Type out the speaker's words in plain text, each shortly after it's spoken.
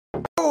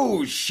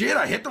Oh shit,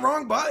 I hit the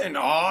wrong button.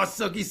 Aw,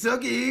 Sookie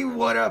Sookie.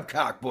 What up,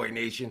 Cockboy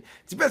Nation?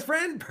 It's your best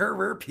friend,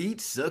 Pervert Pete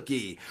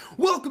Sookie.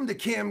 Welcome to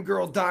Cam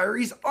Girl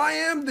Diaries. I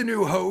am the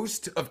new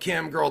host of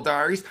Cam Girl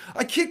Diaries.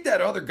 I kicked that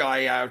other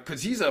guy out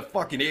because he's a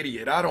fucking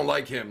idiot. I don't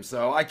like him,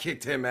 so I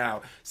kicked him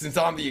out since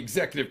I'm the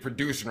executive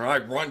producer and I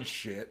run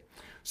shit.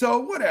 So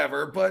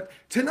whatever, but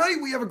tonight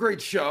we have a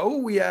great show.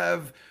 We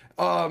have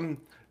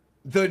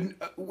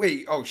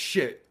wait, oh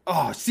shit.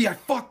 Oh, see, I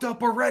fucked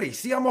up already.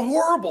 See, I'm a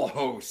horrible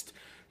host.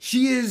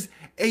 She is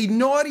a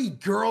naughty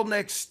girl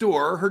next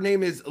door. Her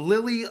name is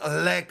Lily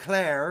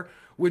Leclerc,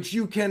 which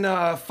you can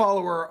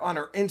follow her on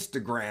her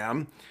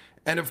Instagram.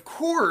 And of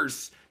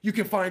course, you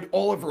can find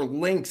all of her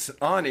links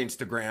on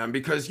Instagram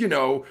because, you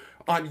know,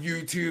 on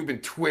YouTube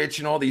and Twitch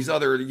and all these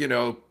other, you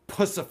know,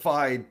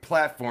 pussified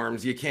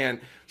platforms, you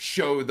can't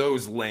show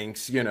those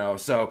links, you know.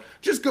 So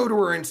just go to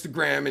her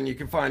Instagram and you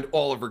can find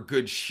all of her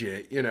good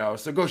shit, you know.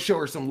 So go show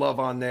her some love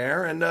on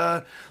there and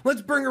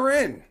let's bring her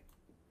in.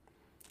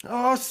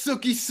 Oh,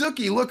 Sookie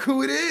Sookie, look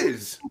who it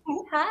is.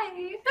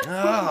 Hi.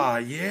 Ah,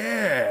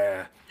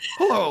 yeah.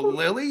 Hello,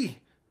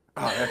 Lily.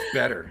 Oh, that's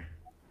better.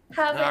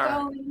 How's it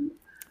Ah. going?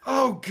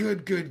 Oh,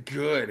 good, good,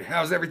 good.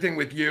 How's everything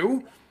with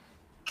you?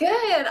 Good.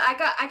 I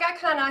got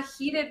kind of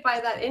heated by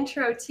that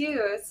intro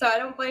too, so I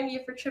don't blame you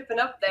for tripping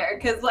up there,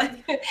 because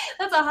like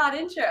that's a hot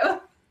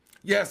intro.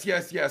 Yes,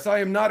 yes, yes. I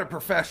am not a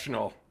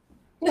professional.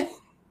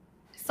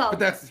 Solid. But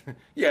that's,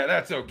 yeah,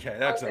 that's okay.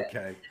 That's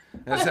okay.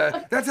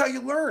 That's how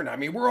you learn. I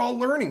mean, we're all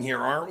learning here,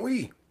 aren't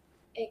we?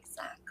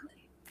 Exactly.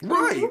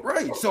 Right,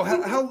 right.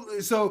 So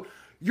so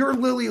you're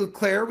Lily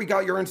Leclerc. We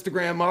got your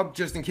Instagram up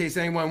just in case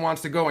anyone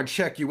wants to go and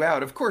check you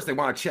out. Of course they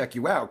want to check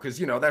you out because,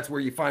 you know, that's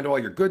where you find all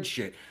your good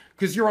shit.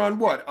 Because you're on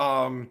what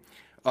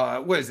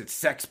is it,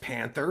 Sex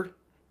Panther?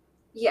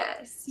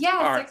 Yes. Yeah,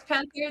 All right. Sex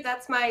Panther,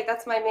 that's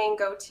my main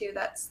go-to.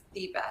 That's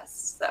the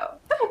best. So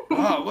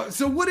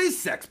So what is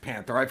Sex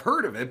Panther? I've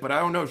heard of it, but I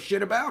don't know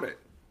shit about it.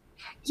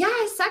 yeah,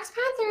 Sex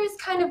Panther is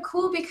kind of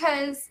cool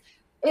because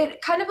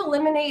it kind of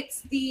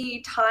eliminates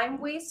the time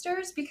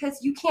wasters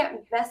because you can't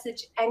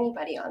message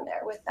anybody on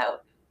there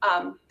without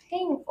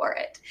paying for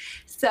it.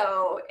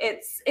 So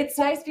it's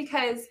nice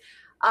because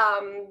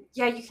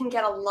yeah, you can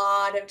get a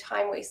lot of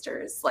time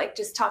wasters, like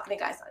just talking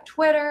to guys on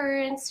Twitter or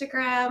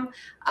Instagram.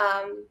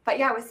 But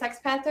yeah, with Sex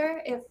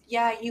Panther, if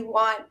you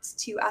want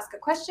to ask a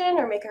question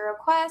or make a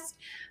request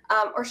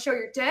or show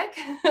your dick,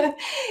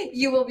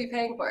 you will be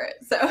paying for it.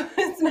 So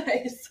it's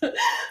nice.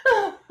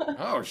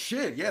 Oh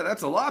shit, yeah,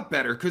 that's a lot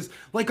better. Cause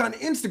like on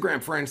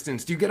Instagram, for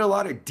instance, do you get a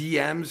lot of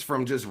DMs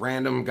from just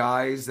random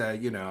guys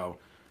that, you know?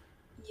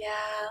 Yeah,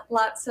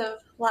 lots of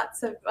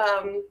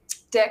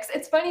dicks.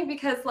 It's funny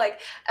because like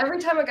every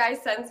time a guy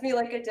sends me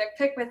like a dick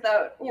pic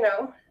without, you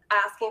know,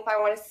 asking if I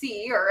want to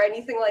see or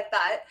anything like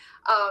that,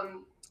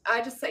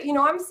 I just say, you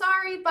know, I'm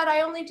sorry, but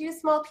I only do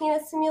small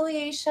penis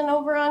simulation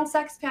over on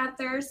Sex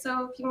Panther,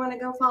 so if you want to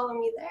go follow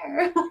me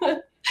there.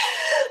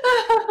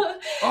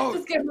 Oh,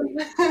 Just give me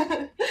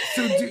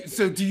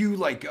so do you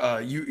like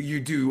you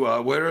do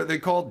what are they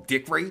called?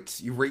 Dick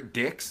rates? You rate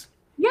dicks?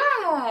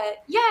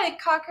 Yeah,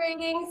 cock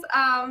ratings.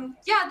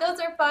 Yeah, those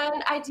are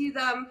fun. I do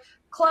them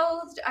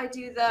clothed. I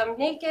do them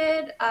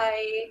naked.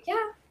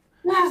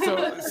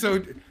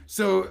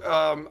 So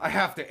I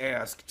have to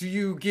ask, do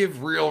you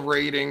give real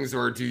ratings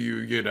or do you,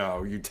 you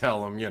know, you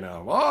tell them, you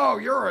know, oh,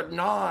 you're a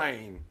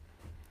 9.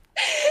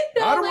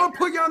 No, I don't like, want to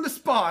put you on the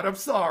spot. I'm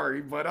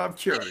sorry, but I'm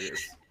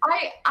curious.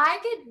 I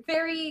get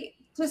very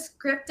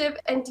descriptive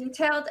and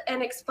detailed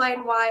and explain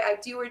why I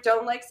do or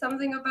don't like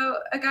something about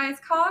a guy's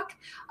cock.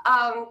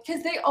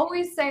 Because they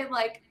always say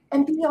like,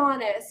 and be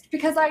honest,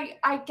 because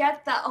I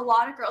get that a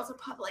lot of girls are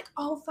probably like,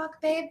 oh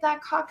fuck babe,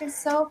 that cock is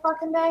so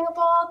fucking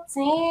bangable.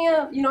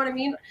 Damn, you know what I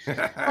mean?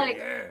 Like,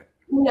 Yeah.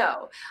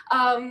 no.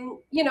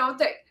 You know,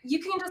 that you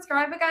can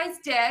describe a guy's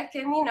dick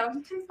and you know,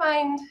 you can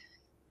find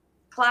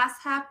glass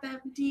half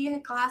empty,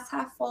 glass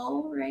half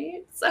full,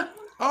 right? So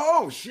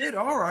Oh shit!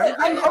 All right.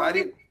 I'm Yeah, I always,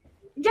 didn't.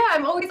 yeah,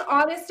 I'm always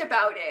honest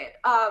about it.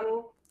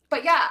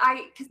 But yeah,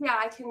 I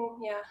can,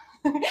 yeah.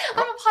 I'm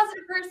a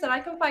positive person. I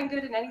can find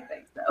good in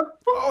anything. So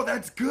Oh,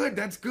 that's good.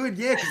 That's good.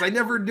 Yeah, because I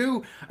never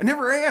knew. I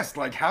never asked.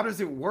 Like, how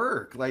does it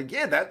work? Like,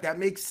 yeah, that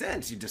makes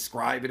sense. You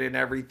describe it and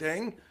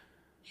everything.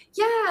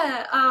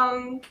 yeah,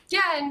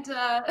 yeah, and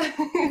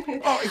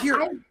Oh, here.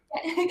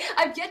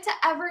 I've yet to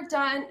ever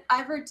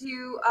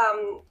do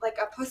like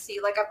a pussy.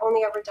 Like I've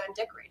only ever done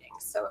dick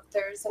ratings. So if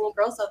there's any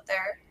girls out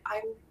there,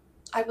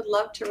 I would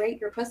love to rate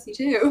your pussy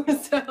too.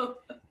 So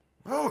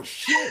Oh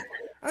shit.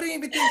 I didn't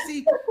even think,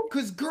 see,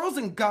 because girls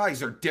and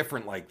guys are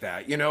different like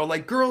that, you know?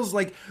 Like, girls,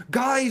 like,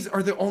 guys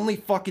are the only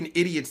fucking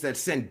idiots that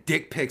send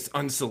dick pics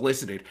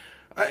unsolicited.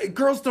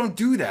 Girls don't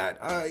do that.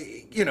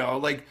 You know,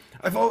 like,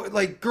 I've always,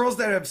 like, girls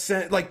that have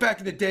sent, like, back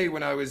in the day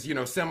when I was, you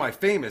know,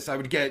 semi-famous, I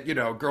would get, you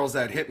know, girls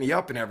that hit me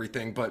up and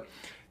everything, but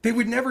they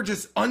would never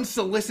just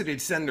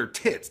unsolicited send their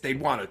tits. They'd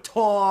want to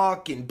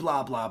talk and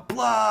blah, blah,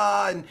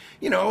 blah, and,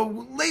 you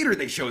know, later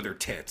they show their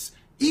tits.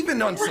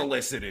 Even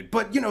unsolicited,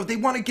 but you know, they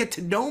want to get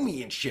to know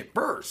me and shit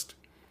first.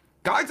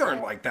 Guys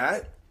aren't like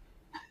that.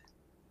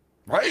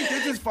 right?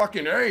 They just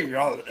fucking, hey,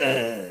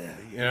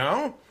 you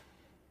know?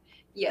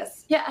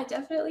 Yes. Yeah, I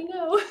definitely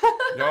know.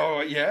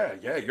 Oh, yeah,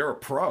 yeah, you're a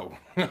pro.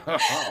 Oh,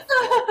 fuck.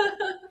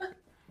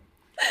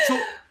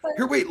 So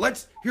here, wait,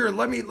 let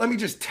me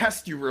just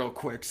test you real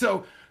quick.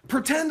 So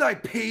pretend I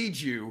paid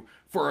you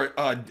for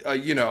a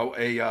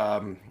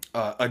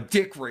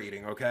dick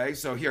rating, okay?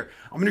 So here,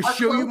 I'm gonna Are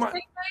show you clothes my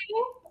big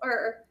writing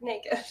or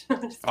naked?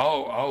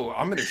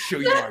 I'm gonna show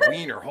you my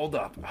wiener. Hold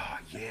up. Oh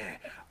yeah.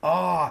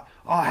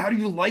 How do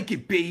you like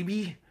it,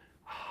 baby?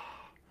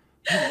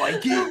 You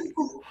like it?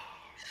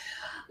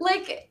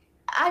 Like,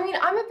 I mean,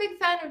 I'm a big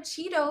fan of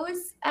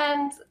Cheetos,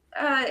 and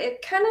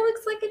it kind of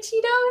looks like a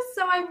Cheeto.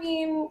 So I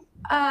mean,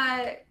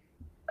 uh,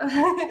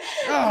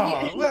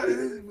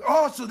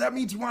 So that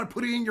means you want to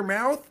put it in your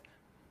mouth?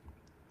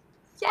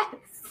 yes.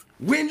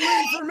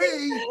 Win-win for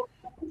me.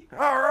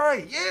 All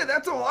right, yeah,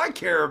 that's all I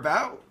care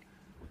about.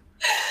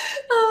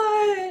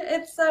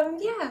 It's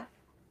yeah,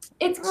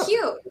 it's Uh,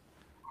 cute.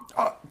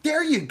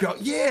 there you go.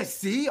 Yeah,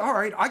 see? All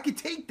right, I could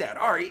take that.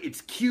 All right,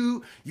 it's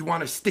cute. You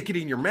want to stick it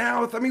in your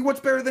mouth? I mean, what's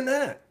better than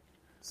that?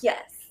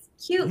 Yes,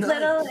 cute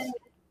little, Nice.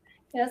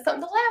 and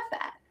something to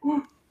laugh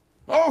at.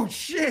 Oh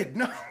shit!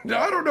 No, no,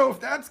 I don't know if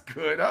that's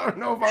good. I don't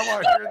know if I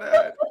want to hear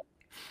that.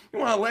 You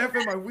want to laugh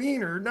at my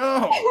wiener?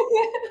 No,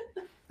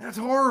 that's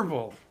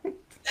horrible.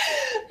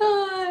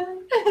 Uh,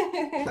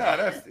 No,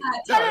 that's 10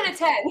 no. out of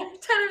 10.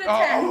 10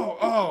 out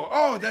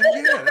of 10.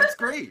 Then yeah, that's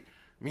great.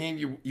 I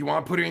mean, you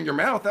want to put it in your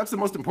mouth? That's the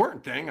most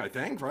important thing, I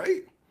think,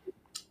 right?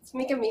 It's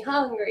making me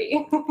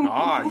hungry.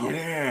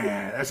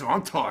 Yeah, that's what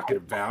I'm talking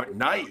about.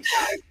 Nice,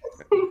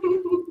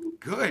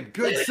 good,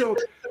 good. So,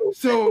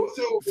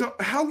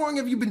 how long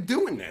have you been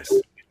doing this?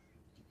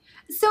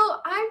 So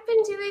I've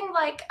been doing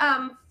like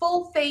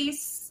full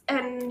face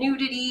and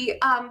nudity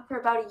for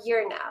about a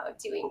year now,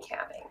 doing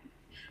camming.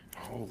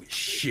 Holy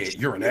shit,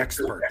 you're an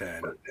expert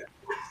then.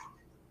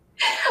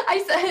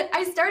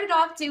 I started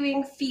off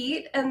doing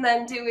feet and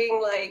then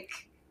doing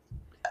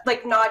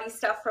like naughty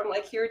stuff from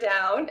like here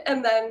down,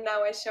 and then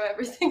now I show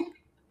everything.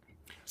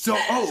 So,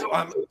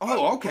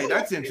 okay,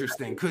 that's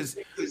interesting because,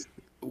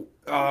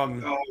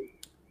 um,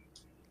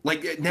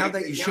 like now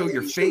that you show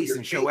your face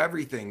and show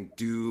everything,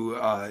 do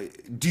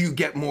you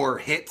get more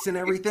hits and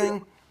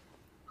everything?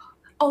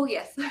 Oh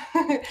yes,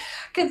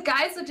 because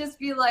guys would just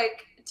be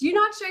like, "Do you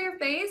not show your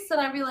face?"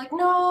 And I'd be like,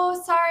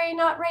 "No, sorry,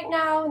 not right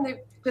now," and they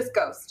just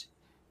ghost.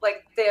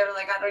 Like they're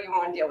like, "I don't even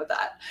want to deal with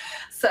that."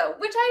 So,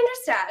 which I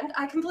understand.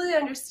 I completely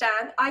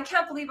understand. I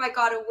can't believe I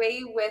got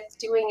away with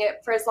doing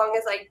it for as long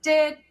as I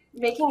did,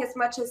 making as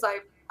much as I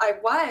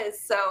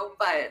was. So,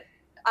 but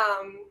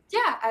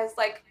yeah, I was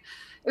like,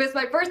 it was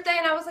my birthday,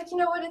 and I was like, you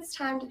know what? It's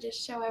time to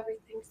just show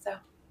everything. So,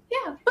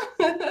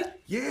 yeah.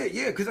 Yeah,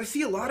 yeah, because I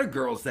see a lot of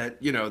girls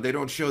that, they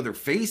don't show their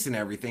face and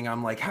everything.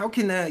 I'm like, how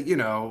can that,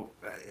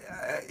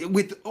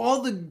 with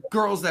all the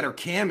girls that are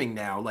camming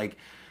now, like,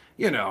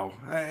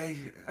 I'd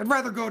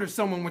rather go to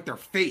someone with their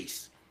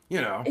face, you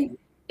know?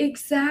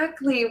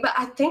 Exactly. But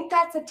I think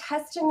that's a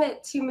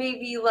testament to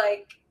maybe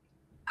like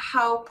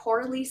how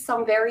poorly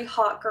some very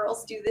hot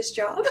girls do this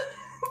job.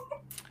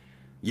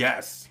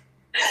 Yes.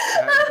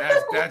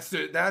 That's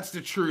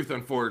the truth,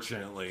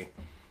 unfortunately.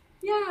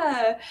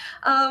 Yeah.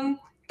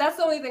 That's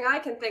the only thing I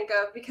can think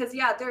of because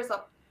yeah, there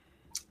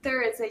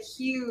is a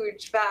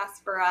huge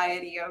vast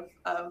variety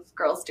of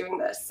girls doing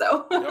this.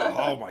 So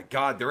Oh my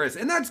God, there is,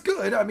 and that's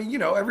good. I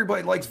mean,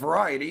 everybody likes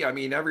variety. I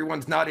mean,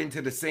 everyone's not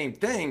into the same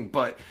thing,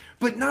 but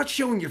not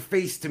showing your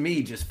face to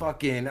me just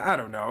fucking, I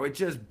don't know.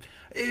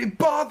 It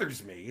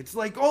bothers me. It's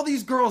like all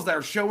these girls that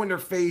are showing their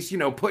face,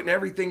 putting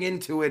everything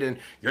into it, and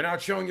you're not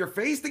showing your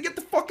face. Then get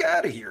the fuck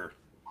out of here.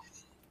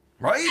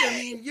 Right? I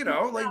mean,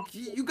 like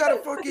you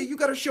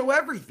gotta show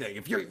everything.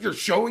 If you're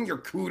showing your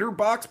cooter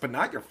box but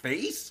not your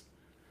face,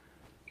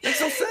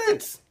 makes no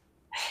sense.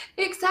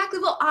 exactly.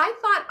 Well, I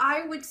thought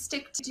I would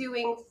stick to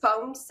doing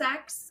phone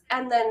sex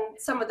and then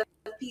some of the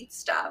feet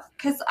stuff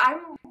because I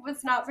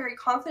was not very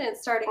confident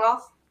starting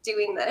off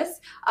doing this.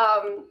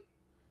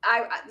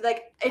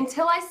 Like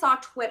until I saw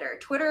Twitter.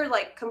 Twitter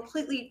like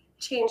completely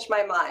changed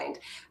my mind.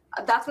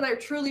 That's when I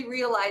truly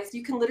realized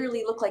you can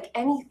literally look like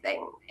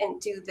anything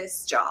and do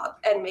this job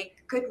and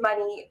make good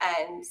money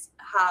and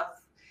have,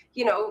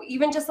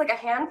 even just like a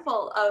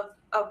handful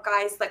of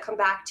guys that come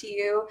back to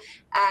you.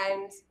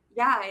 And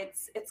yeah,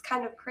 it's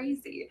kind of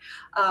crazy.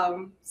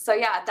 So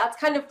yeah, that's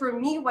kind of for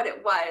me what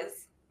it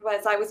was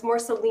I was more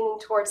so leaning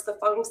towards the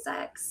phone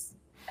sex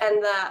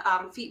and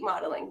the feet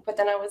modeling. But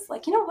then I was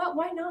like, you know what?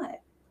 Why not?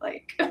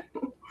 Like,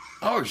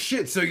 Oh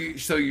shit! So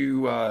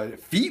you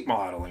feet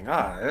modeling?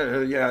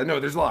 Yeah. No,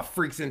 there's a lot of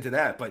freaks into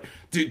that. But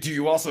do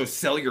you also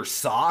sell your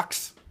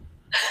socks?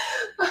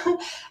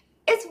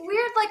 it's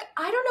weird. Like,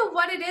 I don't know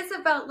what it is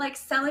about like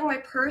selling my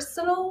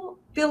personal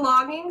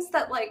belongings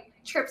that like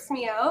trips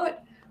me out.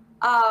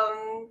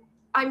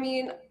 I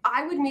mean,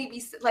 I would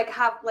maybe like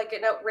have like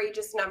an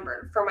outrageous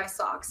number for my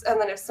socks,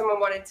 and then if someone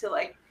wanted to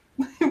like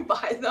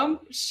buy them,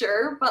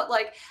 sure. But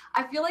like,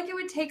 I feel like it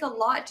would take a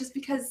lot just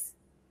because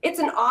it's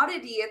an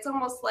oddity. It's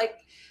almost like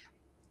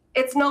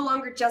it's no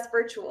longer just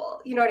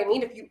virtual. You know what I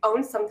mean? If you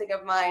own something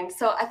of mine.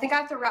 So I think I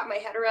have to wrap my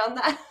head around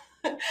that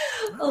a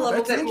Oh, little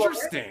that's bit more.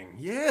 interesting.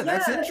 Yeah,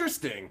 that's Yeah.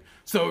 interesting.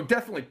 So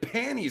definitely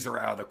panties are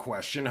out of the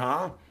question,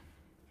 huh?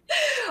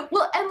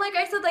 Well, and like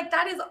I said, like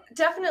that is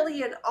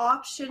definitely an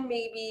option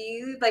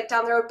maybe like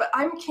down the road, but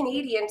I'm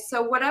Canadian,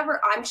 so whatever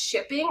I'm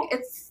shipping,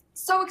 it's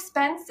so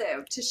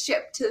expensive to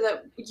ship to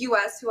the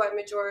US who I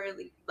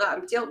majorly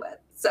deal with.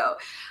 So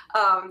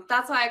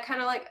that's why I kind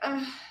of like,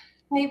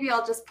 maybe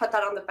I'll just put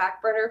that on the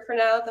back burner for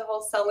now, the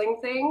whole selling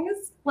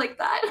things like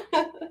that.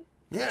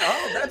 Yeah,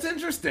 oh, that's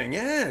interesting.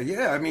 Yeah,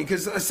 yeah. I mean,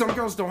 because some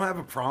girls don't have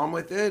a problem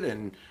with it,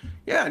 and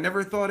yeah, I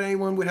never thought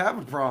anyone would have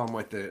a problem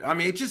with it. I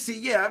mean,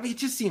 yeah, I mean, it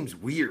just seems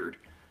weird,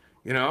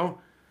 you know?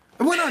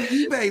 I went on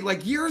eBay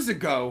like years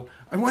ago.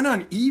 I went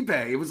on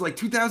eBay. It was like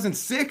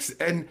 2006,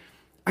 and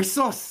I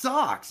saw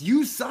socks,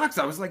 used socks.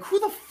 I was like, who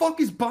the fuck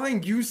is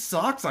buying used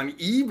socks on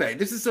eBay?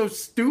 This is so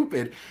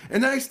stupid.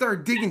 And then I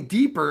started digging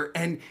deeper,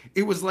 and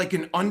it was like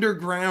an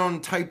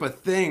underground type of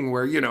thing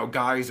where,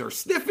 guys are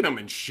sniffing them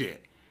and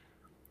shit.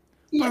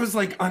 I Yeah. was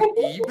like, on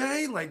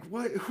eBay? Like,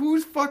 what?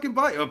 Who's fucking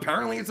buying?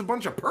 Apparently, it's a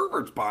bunch of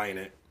perverts buying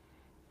it.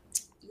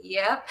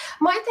 Yep.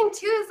 My thing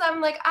too is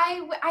I'm like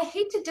I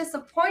hate to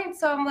disappoint,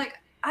 so I'm like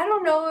I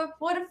don't know if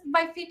what if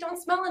my feet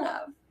don't smell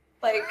enough,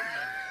 like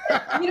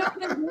you know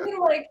what I mean?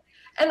 Like,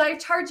 and I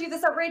charge you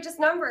this outrageous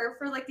number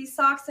for like these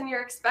socks, and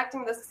you're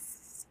expecting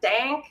this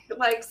stank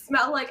like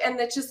smell like, and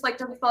it just like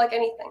doesn't smell like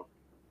anything.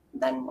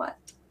 Then what?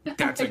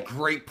 That's a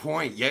great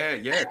point. Yeah,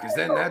 yeah, because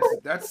then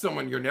that's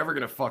someone you're never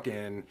gonna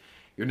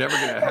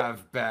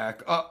have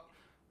back.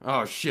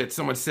 Oh shit!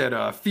 Someone said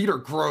feet are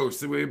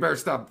gross. We better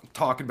stop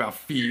talking about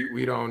feet.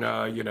 We don't,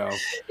 Yeah, I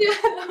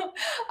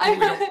we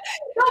don't.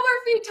 no more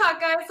feet talk,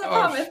 guys. I Oh,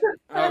 promise.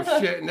 oh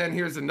shit! And then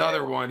here's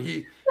another one.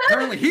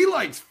 Apparently he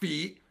likes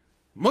feet.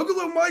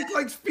 Muggaloo Mike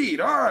likes feet.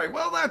 All right,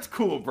 well that's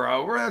cool,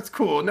 bro. Well, that's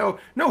cool. No,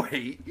 no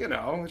hate.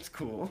 It's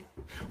cool.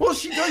 Well,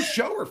 she does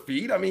show her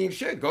feet. I mean,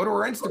 shit. Go to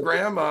her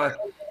Instagram.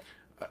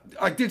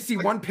 I did see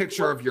one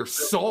picture of your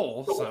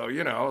soul, so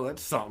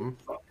that's something.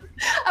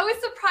 I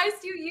was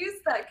surprised you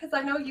used that because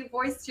I know you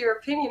voiced your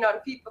opinion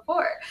on feet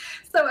before.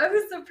 So I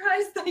was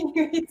surprised that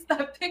you used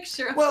that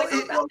picture. I was Well,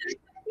 like, oh, that's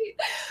feet.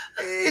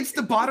 it's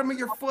the bottom of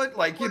your foot,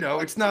 like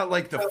it's not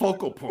like the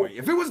focal point.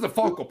 If it was the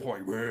focal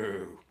point,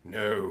 whoa,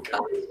 no.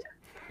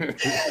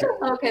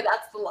 Okay,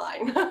 that's the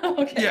line.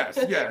 Okay. Yes,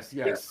 yes,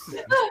 yes.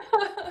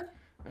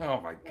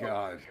 Oh my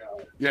God.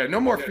 Yeah, no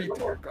more feet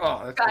talk.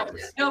 Oh, that's Gotcha.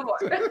 gross. No more.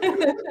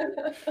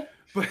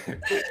 But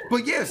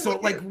but yeah, so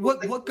like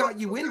what got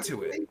you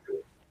into it?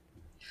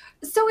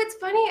 So it's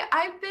funny.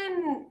 I've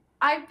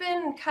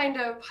been kind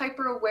of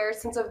hyper aware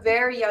since a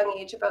very young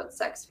age about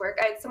sex work.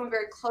 I had someone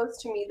very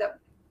close to me that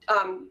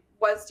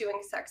was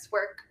doing sex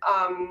work.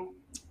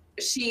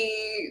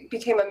 She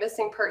became a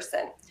missing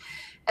person,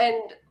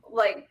 and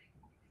like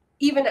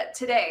even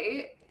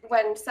today,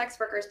 when sex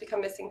workers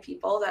become missing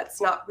people,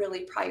 that's not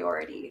really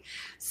priority.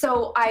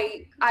 So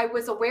I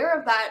was aware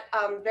of that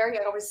very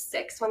young. I was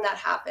 6 when that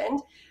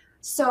happened.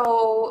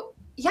 So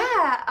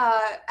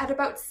yeah, at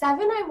about 7,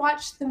 I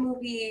watched the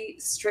movie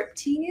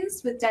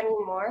Striptease with Demi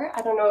Moore.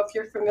 I don't know if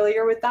you're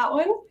familiar with that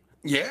one.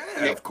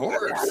 Yeah, of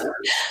course.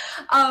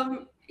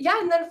 Yeah,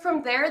 and then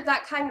from there,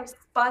 that kind of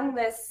spun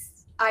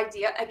this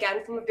idea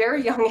again from a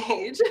very young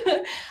age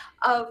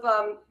of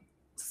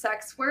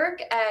sex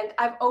work, and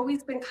I've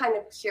always been kind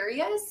of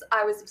curious.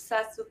 I was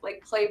obsessed with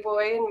like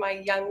Playboy in my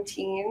young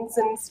teens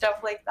and stuff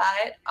like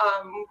that.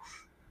 I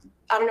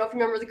don't know if you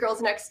remember the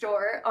Girls Next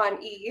Door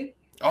on E.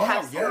 Oh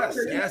Have yes,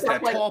 sort of yes, stuff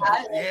that like tall.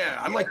 that. Yeah,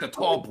 I like the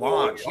tall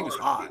blonde. She was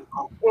hot.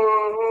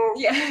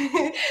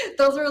 Yeah,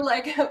 those were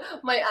like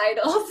my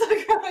idols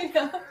growing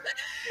up.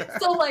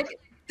 So like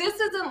this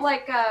isn't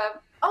like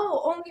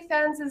oh,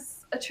 OnlyFans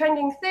is a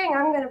trending thing.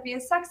 I'm gonna be a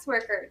sex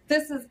worker.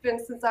 This has been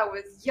since I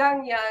was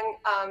young,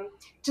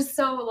 just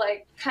so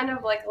like kind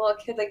of like a little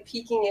kid like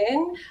peeking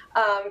in.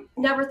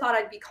 Never thought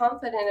I'd be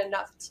confident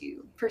enough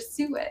to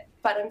pursue it,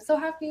 but I'm so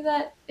happy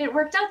that it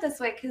worked out this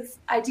way because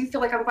I do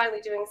feel like I'm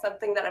finally doing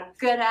something that I'm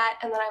good at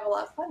and that I have a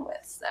lot of fun with.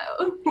 So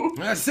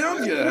It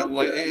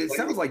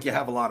sounds like you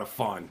have a lot of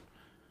fun.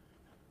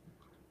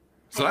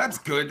 So that's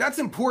good. That's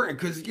important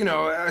because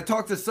I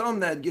talked to some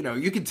that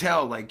you can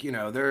tell like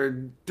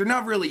they're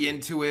not really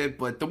into it,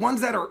 but the ones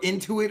that are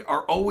into it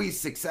are always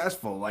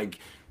successful. Like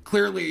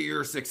clearly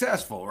you're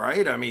successful,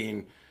 right? I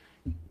mean,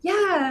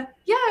 yeah.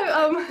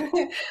 I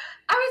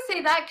would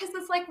say that because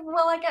it's like,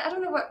 well, like I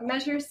don't know what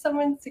measures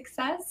someone's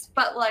success,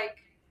 but like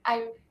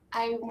I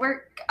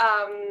work.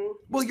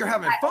 Well, you're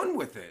having fun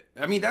with it.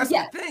 I mean, that's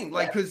Yeah. the thing.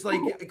 Like,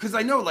 because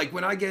I know, like,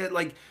 when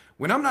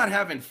I'm not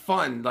having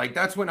fun, like,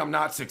 that's when I'm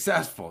not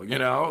successful.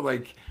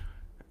 Like,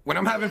 when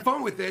I'm having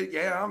fun with it,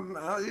 yeah,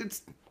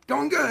 it's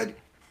going good.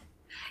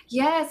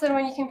 Yes, and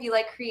when you can be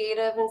like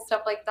creative and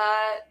stuff like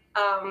that,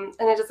 and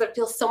it doesn't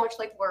feel so much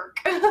like work.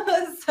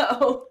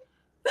 So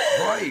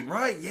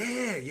Right,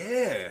 yeah,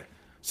 yeah.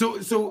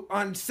 So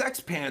on Sex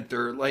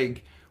Panther,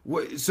 like,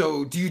 what?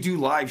 So do you do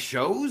live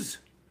shows?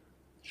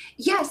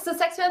 Yes, so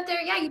Sex Panther,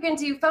 yeah, you can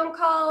do phone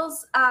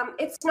calls.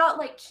 It's not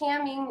like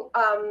camming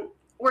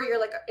where you're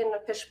like in a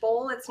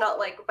fishbowl. It's not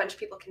like a bunch of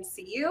people can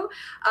see you.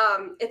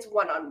 It's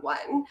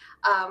one-on-one,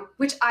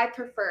 which I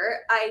prefer.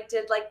 I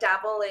did like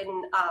dabble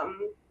in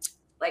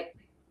like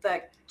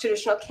the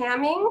traditional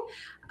camming,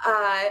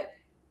 uh,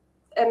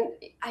 and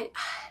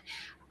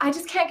I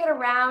just can't get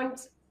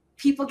around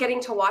people getting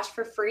to watch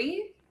for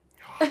free.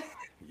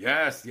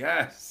 Yes,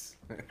 yes.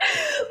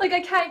 Like I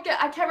can't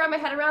wrap my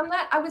head around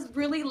that. I was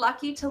really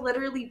lucky to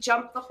literally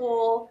jump the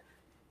whole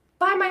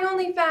buy my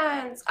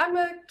OnlyFans. I'm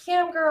a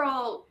cam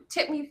girl.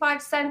 Tip me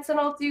 5 cents and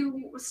I'll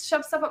do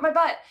shove stuff up my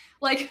butt.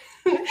 Like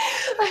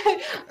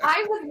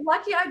I was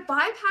lucky. I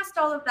bypassed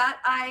all of that.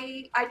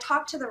 I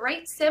talked to the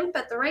right simp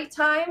at the right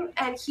time,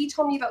 and he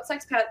told me about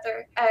Sex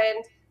Panther.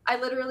 And I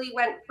literally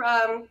went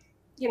from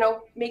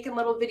making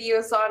little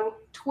videos on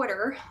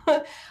Twitter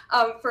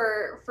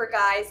for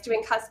guys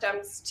doing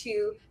customs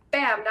to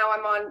bam. Now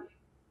I'm on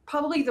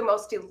probably the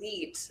most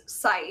elite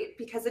site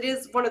because it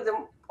is one of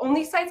the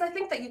only sites I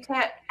think that you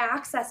can't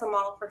access a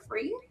model for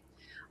free.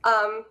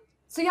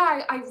 So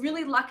yeah, I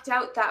really lucked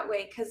out that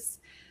way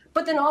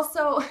but then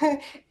also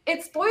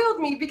it spoiled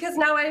me because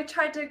now I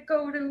tried to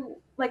go to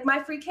like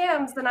my free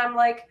cams and I'm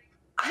like,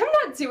 I'm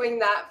not doing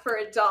that for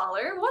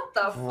 $1. What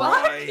the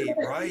Right,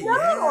 fuck? right,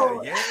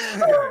 No. yeah,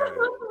 yeah.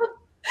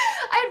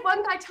 I had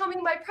one guy tell me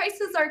my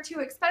prices are too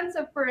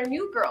expensive for a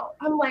new girl.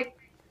 I'm like,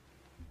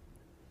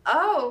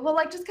 oh, well,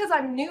 like just because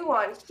I'm new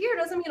on here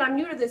doesn't mean I'm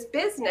new to this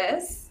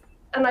business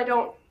and I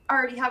don't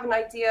already have an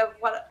idea of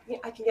what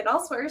I can get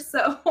elsewhere.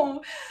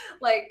 So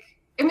like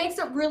it makes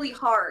it really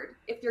hard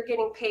if you're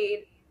getting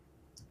paid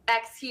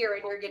X here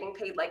and you're getting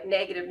paid like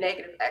negative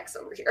X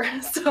over here.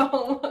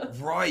 So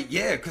Right,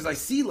 yeah, because I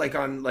see like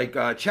on like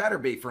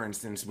Chatterbait, for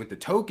instance, with the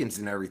tokens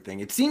and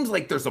everything, it seems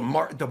like there's the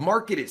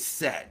market is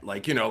set,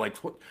 like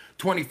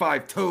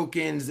 25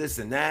 tokens, this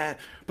and that.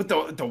 But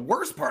the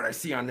worst part I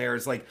see on there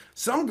is like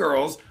some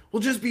girls will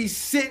just be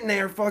sitting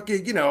there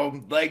fucking,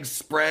 legs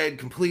spread,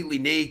 completely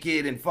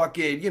naked and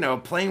fucking,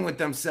 playing with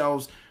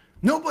themselves.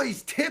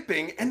 Nobody's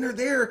tipping and they're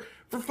there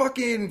for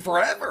fucking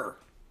forever.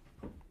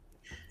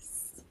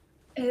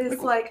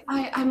 it's like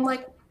I'm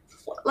like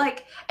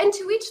and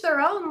to each their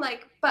own,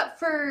 like, but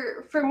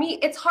for me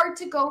it's hard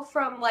to go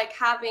from like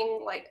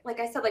having like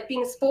I said, like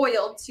being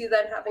spoiled to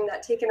then having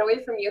that taken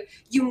away from you.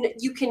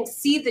 You can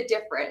see the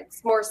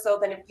difference more so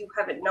than if you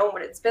haven't known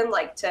what it's been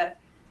like to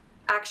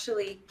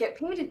actually get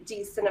paid a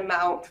decent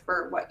amount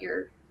for what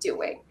you're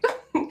doing.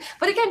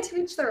 But again,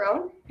 to each their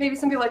own. Maybe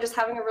some people are just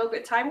having a real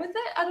good time with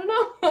it. I don't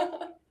know.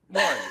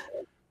 Right.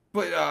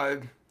 But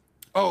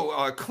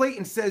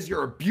Clayton says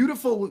you're a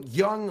beautiful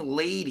young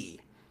lady.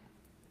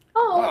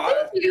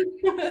 Oh, thank you.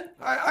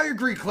 I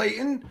agree,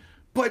 Clayton.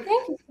 But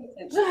Thank you,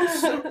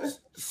 Clayton.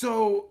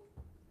 so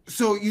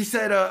you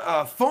said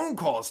phone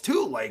calls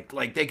too,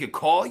 like they could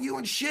call you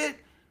and shit.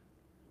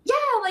 Yeah,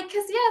 like,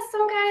 cause yeah,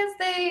 some guys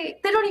they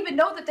don't even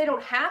know that they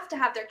don't have to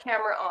have their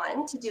camera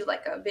on to do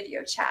like a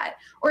video chat,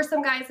 or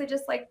some guys they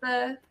just like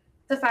the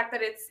fact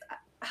that it's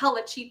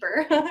hella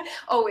cheaper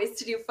always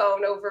to do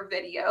phone over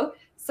video.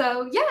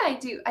 So yeah, I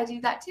do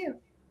that too.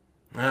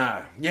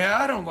 Yeah,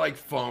 I don't like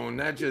phone.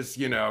 That just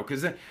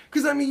because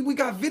I mean we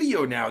got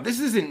video now. This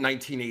isn't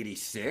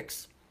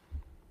 1986.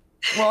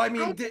 Well, I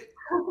mean,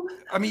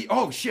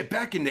 oh shit,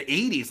 back in the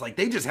 80s, like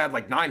they just had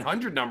like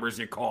 900 numbers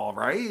you call,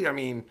 right? I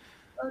mean.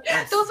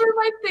 Those were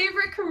my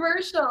favorite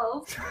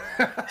commercials.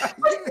 I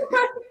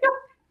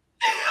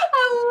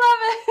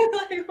love it.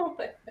 Like, oh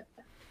my God.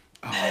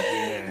 Oh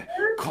yeah,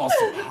 call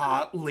some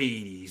hot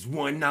ladies.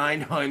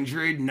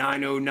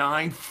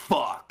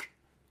 1-900-909-fuck.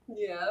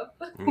 Yep.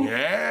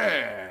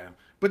 Yeah,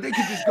 but they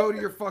could just go to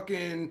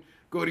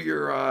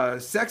your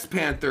Sex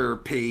Panther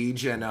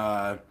page and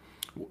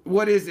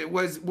what is it?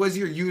 Was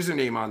your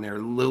username on there,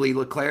 Lily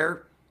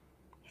LeClaire?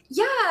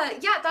 Yeah,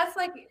 that's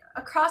like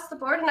across the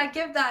board, and I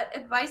give that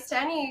advice to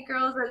any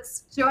girl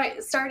that's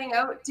starting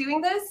out doing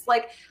this.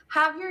 Like,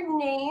 have your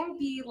name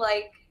be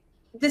like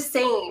the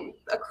same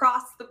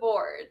across the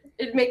board.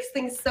 It makes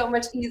things so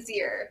much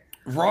easier.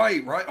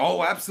 Right.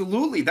 Oh,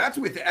 absolutely. That's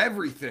with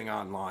everything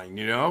online,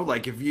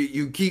 like if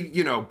you keep,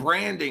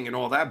 branding and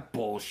all that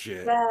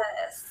bullshit.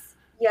 Yes.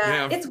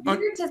 Yeah. It's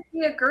weird to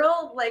see a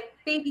girl like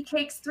Baby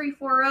Cakes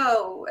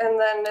 340, and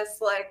then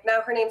it's like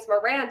now her name's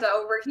Miranda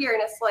over here,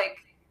 and it's like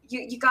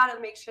you got to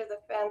make sure the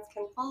fans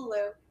can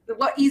follow.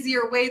 What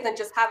easier way than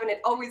just having it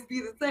always be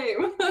the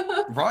same?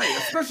 Right,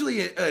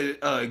 especially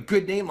a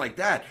good name like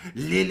that,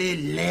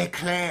 Lily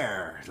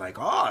LeClaire. Like,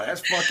 oh,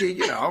 that's fucking,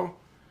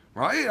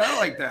 right? I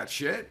like that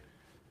shit.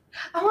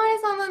 I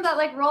wanted something that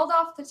like rolled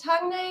off the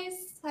tongue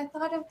nice. I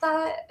thought of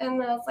that,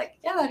 and I was like,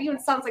 yeah, that even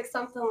sounds like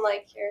something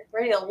like you're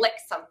ready to lick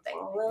something.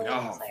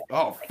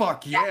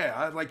 Fuck yeah,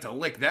 I'd like to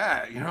lick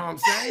that. You know what I'm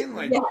saying?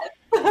 Like,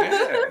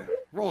 yeah,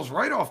 rolls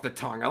right off the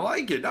tongue. I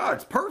like it. Oh,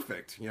 it's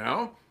perfect.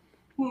 I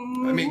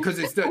mean, because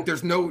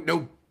there's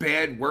no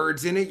bad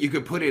words in it. You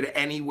could put it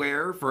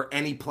anywhere for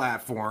any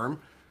platform.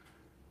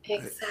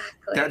 That's,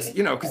 Exactly.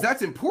 you know, because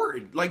that's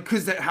important. Like,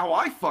 because how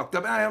I fucked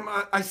up,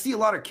 I see a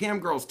lot of cam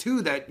girls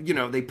too that, you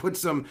know, they put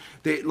some,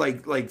 they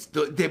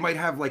they might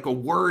have like a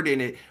word in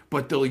it,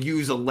 but they'll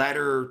use a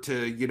letter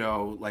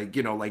to,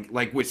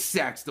 like with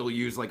sex, they'll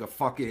use like a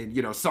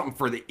fucking, something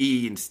for the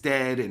E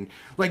instead. And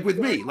like with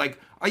me, like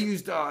I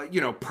used,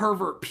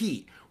 pervert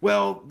Pete.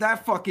 Well,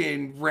 that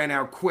fucking ran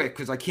out quick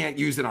because I can't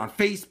use it on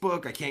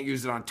Facebook. I can't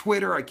use it on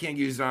Twitter. I can't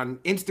use it on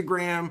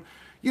Instagram.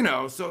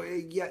 So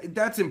yeah,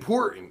 that's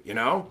important,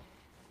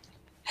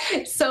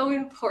 It's so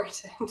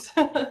important. Fuck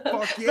I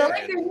like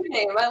yeah. your new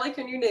name. I like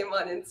your new name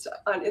on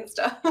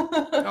Insta.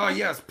 Oh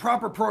yes,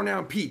 proper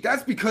pronoun Pete.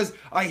 That's because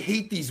I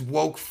hate these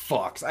woke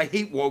fucks. I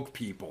hate woke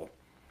people.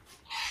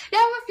 Yeah,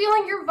 I have a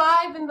feeling your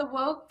vibe and the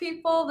woke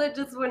people that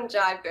just wouldn't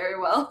jive very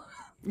well.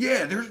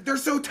 Yeah, they're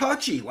so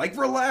touchy. Like,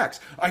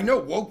 relax. I know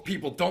woke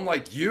people don't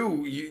like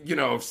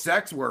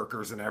sex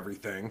workers and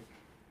everything.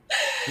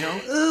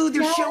 Oh,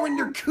 they're Yeah. showing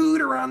their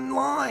cooter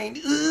online.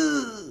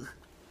 Ugh.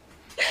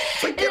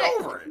 It's like, get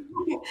over it.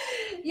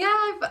 Yeah,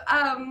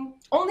 I've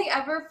only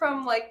ever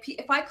from like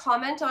if I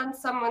comment on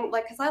someone,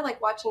 like, because I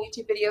like watching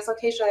YouTube videos,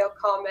 occasionally I'll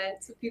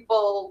comment, so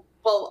people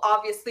will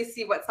obviously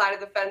see what side of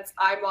the fence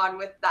I'm on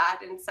with that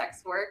in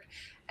sex work.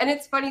 And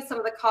it's funny, some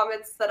of the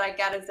comments that I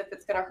get as if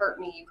it's going to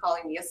hurt me,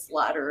 calling me a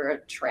slut or a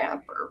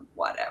tramp or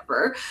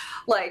whatever.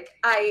 Like,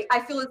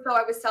 I feel as though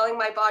I was selling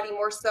my body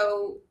more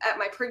so at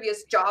my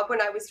previous job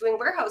when I was doing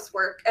warehouse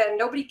work, and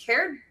nobody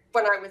cared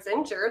when I was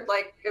injured.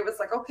 Like, it was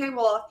like, okay,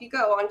 well, off you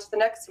go, on to the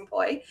next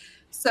employee.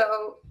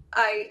 So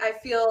I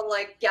feel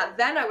like, yeah,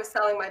 then I was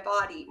selling my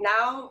body.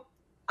 Now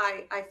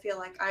I feel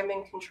like I'm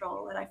in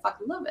control and I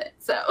fucking love it.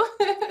 So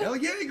Hell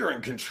yeah, you're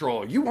in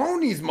control. You own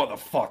these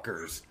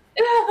motherfuckers.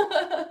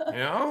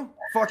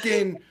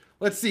 Fucking,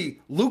 let's see.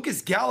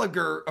 Lucas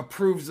Gallagher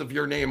approves of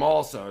your name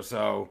also,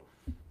 so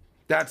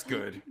that's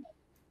good.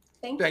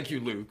 Thank you,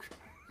 Luke.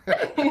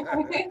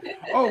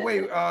 Oh,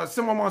 wait,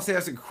 someone wants to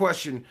ask a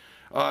question.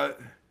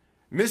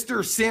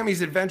 Mr.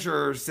 Sammy's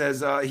Adventurer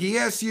says, he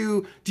asks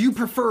you, do you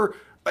prefer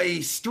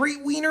a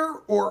straight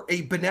wiener or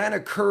a banana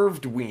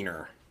curved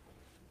wiener?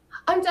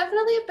 I'm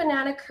definitely a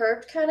banana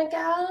curved kind of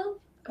gal.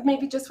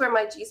 Maybe just where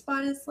my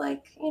G-spot is,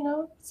 like,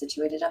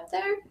 situated up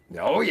there.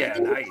 Oh, yeah,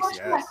 nice,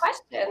 Yes. My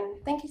question.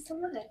 Thank you so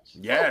much.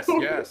 Yes.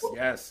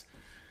 Yes,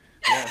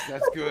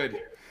 that's good.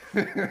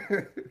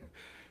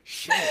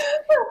 Shit.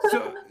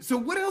 So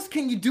what else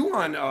can you do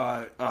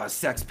on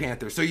Sex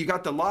Panther? So you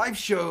got the live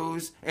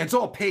shows, and it's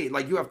all paid.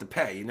 Like, you have to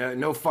pay.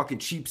 No fucking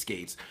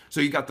cheapskates.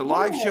 So you got the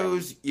live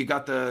shows, you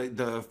got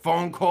the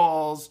phone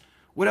calls.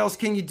 What else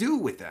can you do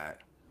with that?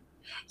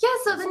 Yeah,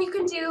 so then you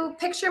can do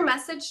picture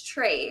message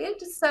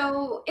trade.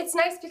 So it's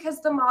nice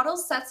because the model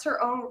sets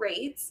her own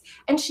rates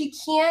and she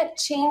can't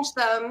change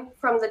them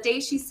from the day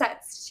she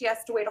sets. She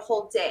has to wait a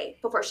whole day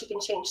before she can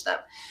change them.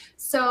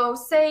 So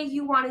say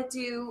you want to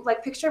do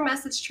like picture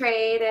message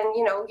trade and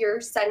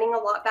you're sending a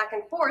lot back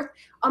and forth.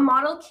 A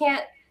model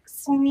can't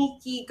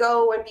sneaky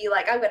go and be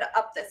like, I'm going to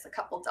up this a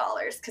couple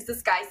dollars because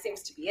this guy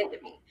seems to be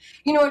into me.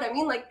 You know what I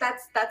mean? Like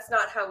that's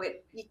not how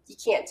you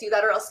can't do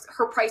that, or else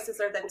her prices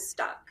are then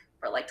stuck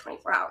for like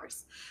 24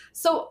 hours.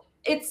 So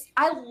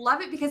I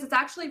love it because it's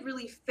actually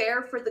really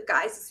fair for the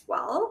guys as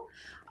well.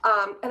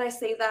 And I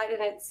say that,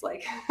 and it's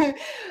like,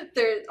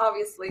 there's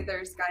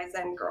guys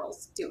and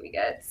girls doing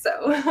it.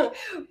 So,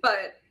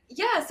 but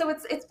yeah, so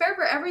it's fair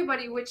for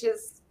everybody, which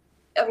is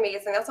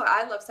amazing. That's why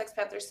I love Sex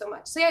Panthers so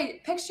much. So yeah,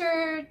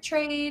 picture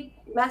trade,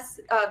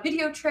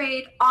 video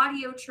trade,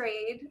 audio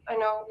trade. I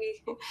know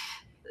we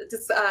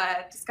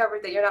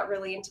discovered that you're not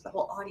really into the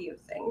whole audio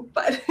thing,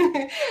 but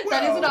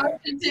that is an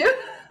option too.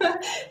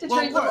 To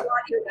trade little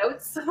audio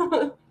notes.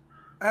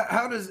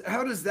 How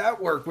does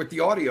that work with the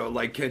audio?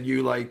 Like, can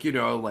you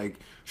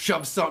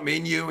shove something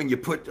in you and you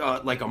put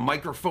like a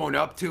microphone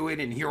up to it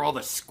and hear all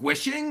the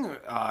squishing?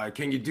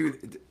 Can you do?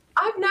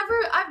 I've never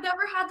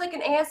had like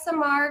an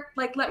ASMR,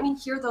 like let me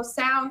hear those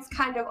sounds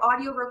kind of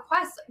audio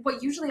requests.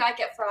 What usually I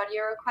get for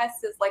audio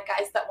requests is like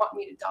guys that want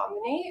me to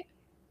dominate.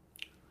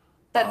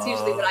 That's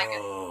usually what I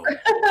get.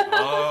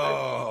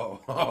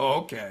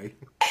 Okay.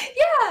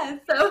 Yeah,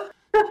 so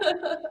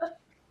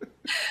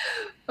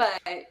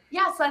but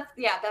yeah, so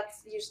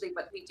that's usually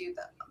what we do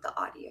the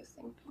audio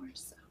thing for.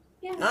 So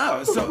yeah.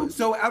 Oh,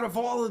 so out of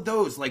all of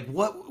those, like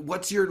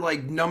what's your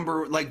like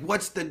number, like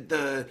what's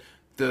the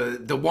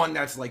one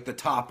that's like the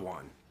top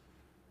one?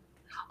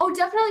 Oh,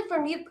 definitely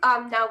for me,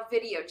 now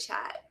video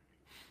chat.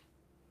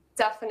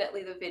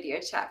 Definitely the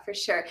video chat for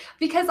sure.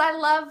 Because I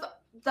love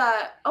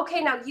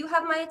okay, now you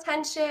have my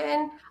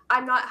attention.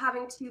 I'm not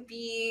having to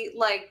be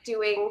like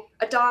doing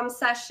a dom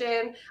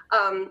session,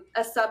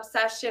 a sub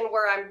session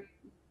where I'm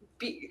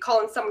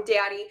calling someone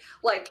daddy,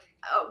 like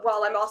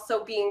while I'm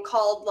also being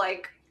called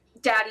like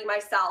daddy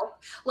myself.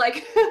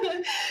 Like,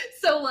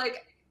 so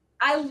like,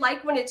 I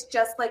like when it's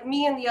just like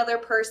me and the other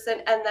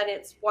person and then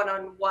it's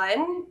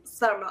one-on-one,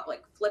 so I'm not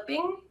like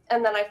flipping,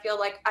 and then I feel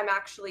like I'm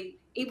actually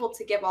able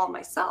to give all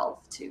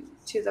myself to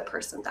the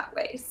person that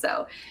way.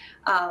 So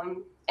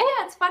and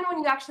yeah, it's fun when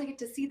you actually get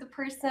to see the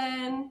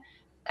person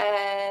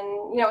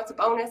And, it's a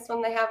bonus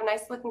when they have a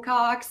nice looking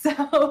cock.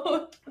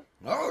 So.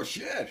 Oh,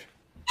 shit.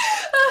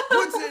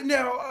 What's it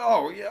now?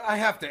 Oh, yeah, I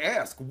have to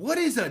ask, what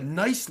is a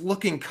nice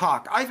looking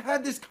cock? I've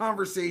had this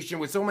conversation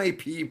with so many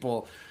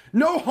people.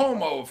 No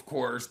homo, of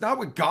course, not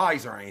with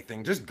guys or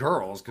anything, just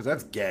girls, because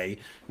that's gay.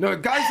 No,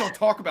 guys don't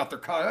talk about their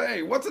cock.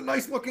 Hey, what's a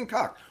nice looking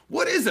cock?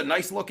 What is a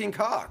nice looking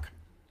cock?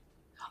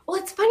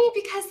 Well, it's funny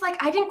because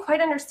I didn't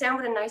quite understand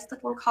what a nice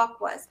looking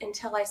cock was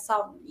until I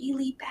saw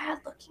really bad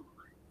looking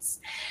ones.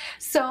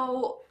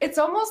 So it's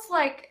almost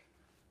like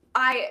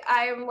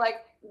I'm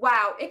like,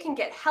 wow, it can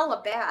get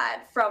hella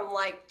bad from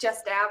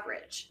just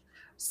average.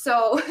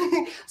 So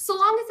so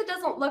long as it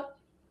doesn't look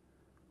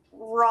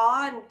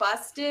raw and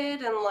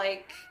busted and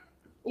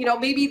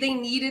maybe they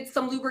needed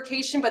some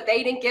lubrication, but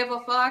they didn't give a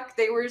fuck.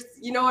 They were,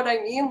 you know what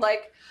I mean?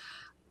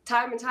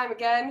 Time and time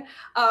again.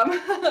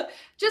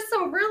 Just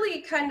some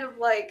really kind of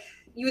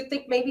you would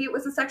think maybe it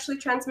was a sexually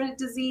transmitted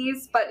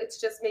disease, but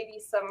it's just maybe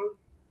some,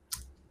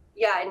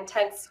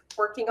 intense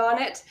working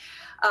on it.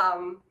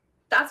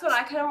 That's what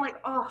I kind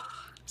of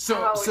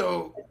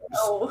So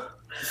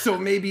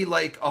maybe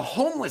a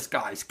homeless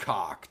guy's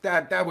cock.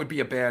 That would be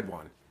a bad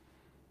one.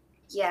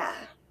 Yeah.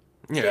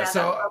 Yeah.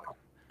 So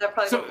that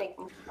probably would make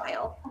me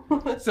smile.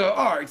 So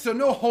all right. So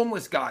no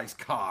homeless guy's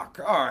cock.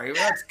 All right.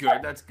 That's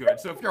good. That's good.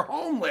 So if you're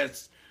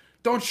homeless,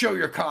 don't show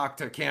your cock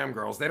to cam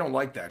girls. They don't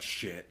like that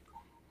shit.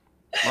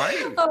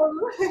 Right.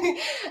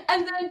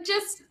 And then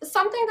just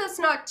something that's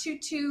not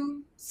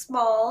too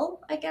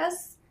small, I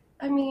guess.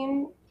 I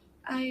mean,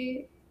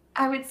 I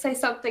would say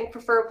something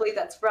preferably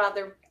that's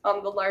rather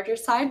on the larger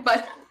side,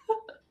 but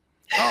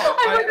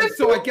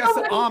I guess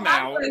I'm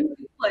out.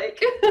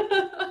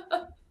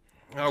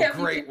 Oh,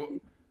 great.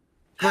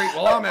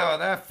 Well, I'm out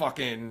of that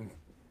fucking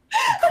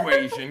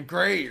equation.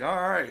 Great.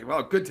 All right.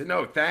 Well, good to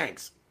know.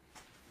 Thanks.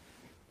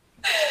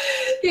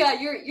 Yeah,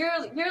 your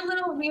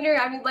little wiener,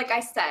 I mean, like I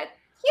said,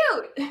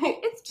 cute.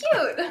 It's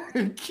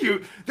cute.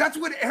 Cute. That's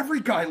what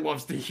every guy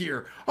loves to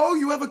hear. Oh,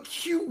 you have a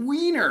cute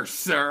wiener,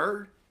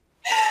 sir.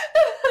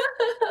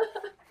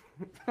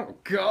 Oh,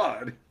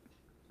 God.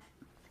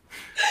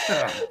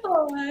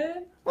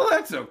 Well,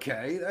 that's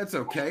okay. That's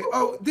okay.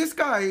 Oh, this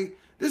guy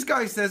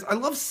says, I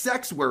love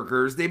sex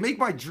workers. They make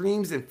my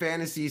dreams and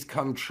fantasies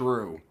come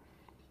true.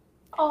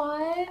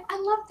 Aw, I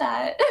love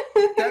that.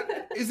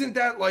 Isn't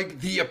that like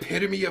the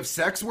epitome of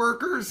sex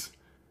workers?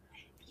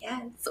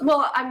 Yes.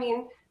 Well, I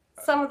mean,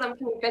 some of them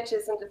can be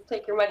bitches and just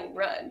take your money and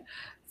run.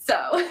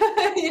 So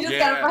you just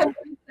gotta find a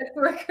sex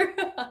worker.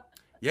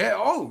 Yeah.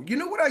 Oh, you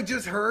know what I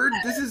just heard?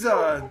 This is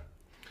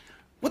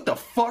what the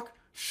fuck?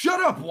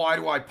 Shut up, Why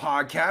Do I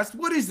Podcast?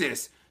 What is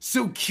this?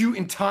 So cute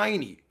and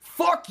tiny.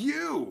 Fuck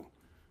you.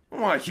 I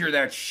don't want to hear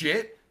that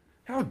shit.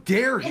 How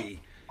dare he?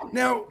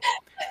 Now,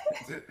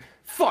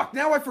 fuck,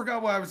 now I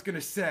forgot what I was going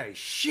to say.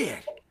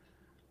 Shit.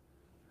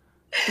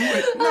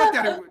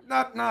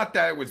 Not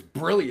that it was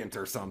brilliant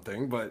or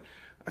something, but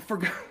I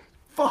forgot.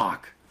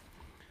 Fuck.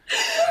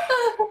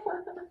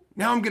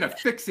 Now I'm going to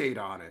fixate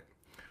on it.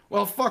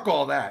 Well, fuck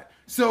all that.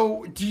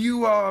 So, do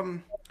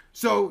you,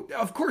 so,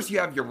 of course you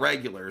have your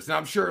regulars, and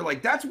I'm sure,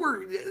 like, that's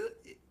where,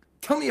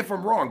 tell me if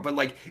I'm wrong, but,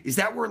 like, is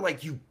that where,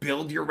 like, you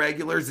build your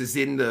regulars, is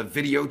in the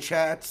video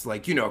chats?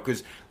 Like, you know,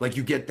 because, like,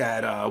 you get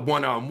that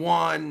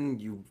one-on-one,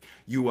 you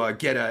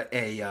get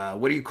a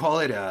what do you call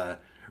it, a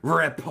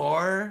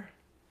rapport?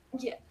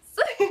 Yes.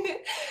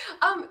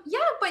 Yeah,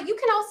 but you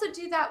can also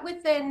do that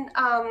within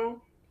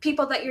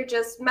people that you're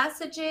just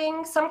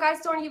messaging. Some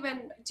guys don't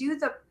even do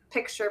the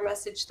picture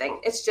message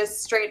thing. It's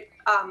just straight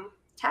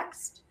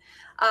text.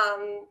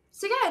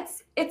 So yeah,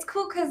 it's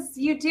cool because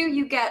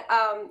you get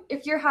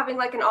if you're having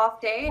like an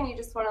off day and you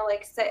just want to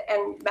like sit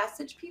and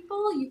message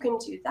people, you can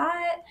do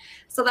that.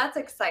 So that's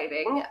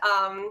exciting.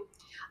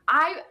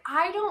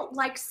 I don't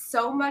like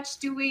so much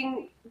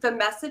doing the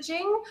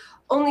messaging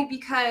only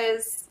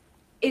because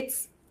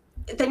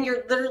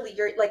you're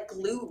like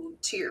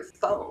glued to your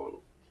phone,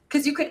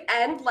 because you could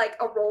end like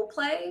a role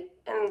play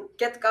and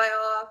get the guy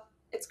off.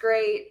 It's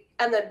great.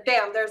 And then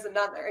bam, there's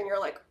another. And you're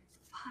like,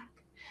 fuck,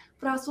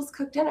 but I was supposed to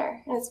cook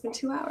dinner and it's been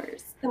 2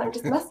 hours and I'm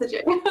just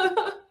messaging.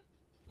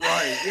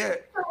 Right, yeah.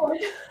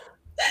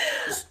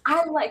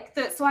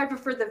 So I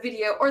prefer the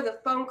video or the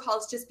phone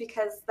calls just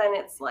because then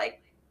it's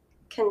like,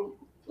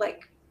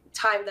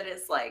 time that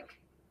is like,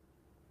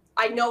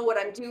 I know what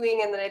I'm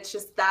doing and then it's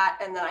just that,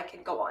 and then I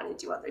can go on and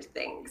do other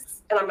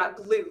things and I'm not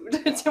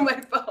glued to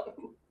my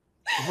phone.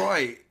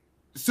 Right.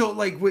 So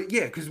like,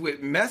 because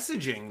with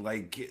messaging,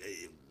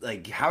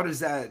 like how does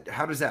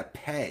that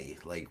pay?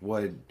 Like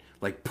what,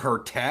 like per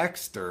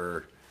text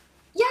or?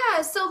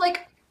 Yeah, so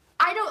like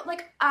I don't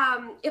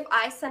if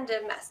I send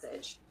a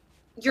message,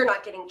 you're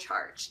not getting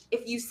charged.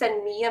 If you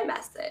send me a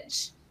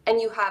message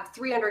and you have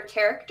 300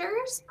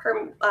 characters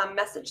per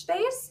message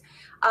space,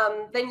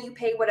 then you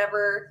pay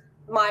whatever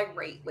my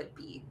rate would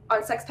be.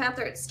 On Sex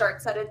Panther, it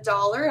starts at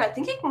 $1. I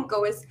think it can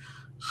go as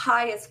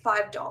high as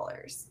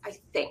 $5, I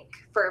think,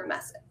 for a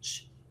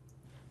message.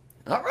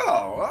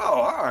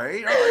 All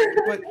right.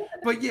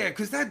 But yeah,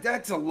 because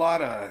that's a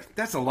lot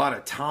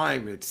of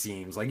time. It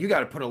seems like you got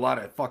to put a lot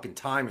of fucking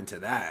time into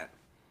that.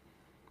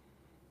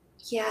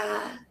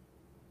 Yeah.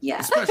 Yeah.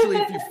 Especially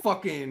if you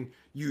fucking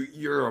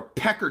you're a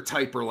pecker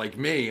typer like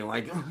me,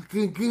 like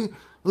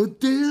oh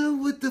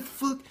damn, what the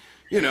fuck,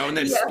 and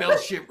then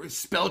Yeah.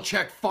 spell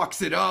check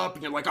fucks it up,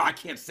 and you're like, oh, I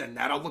can't send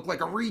that. I'll look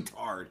like a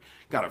retard.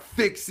 Gotta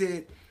fix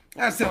it.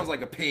 That sounds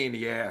like a pain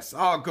in the ass.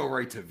 I'll go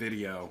right to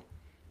video.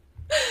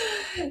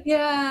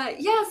 Yeah.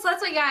 Yeah. So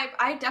that's why, yeah,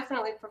 I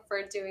definitely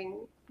prefer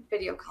doing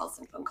video calls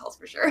and phone calls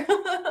for sure.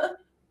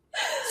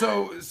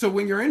 So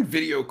when you're in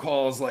video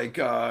calls, like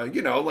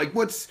like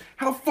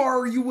how far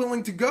are you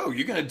willing to go?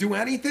 You gonna do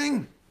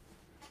anything?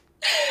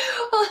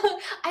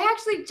 I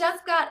actually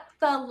just got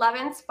the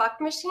Levins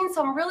fuck machine,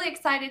 so I'm really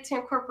excited to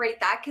incorporate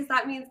that because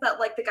that means that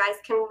like the guys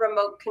can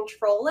remote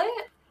control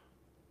it.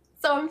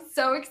 So I'm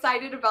so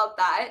excited about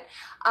that.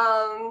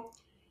 Um,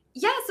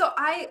 yeah, so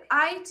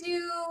I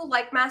do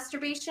like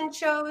masturbation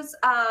shows.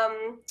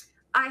 I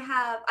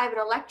have an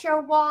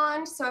electro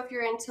wand, so if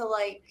you're into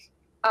like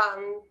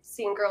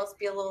seeing girls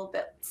be a little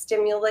bit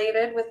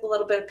stimulated with a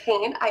little bit of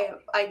pain,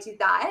 I do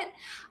that.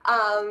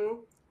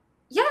 Um,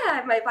 yeah, I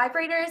have my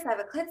vibrators. I have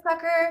a clit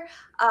sucker.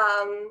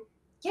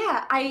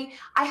 Yeah, I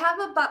have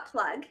a butt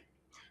plug,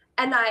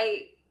 and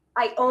I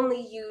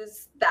only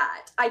use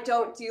that. I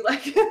don't do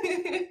like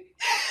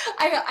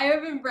I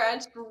haven't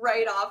branched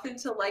right off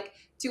into like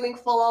doing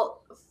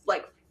full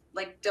like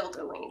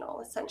dildo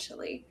anal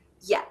essentially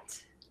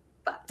yet.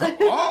 But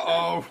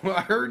Uh-oh,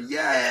 I heard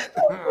yet.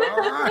 All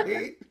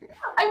right.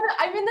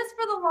 I'm in this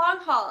for the long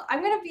haul.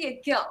 I'm gonna be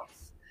a gilf.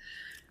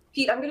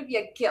 Pete, I'm gonna be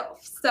a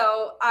gilf.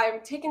 So I'm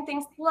taking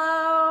things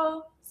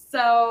slow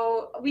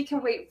so we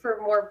can wait for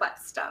more butt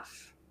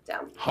stuff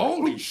down the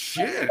Holy line.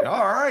 shit.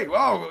 All right.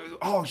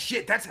 Oh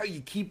shit. That's how you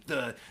keep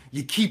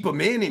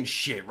them in and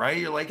shit, right?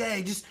 You're like,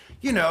 hey, just,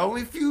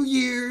 a few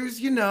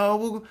years,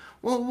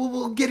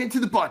 we'll get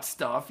into the butt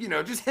stuff,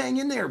 just hang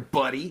in there,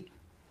 buddy.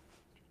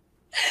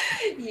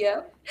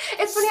 Yeah,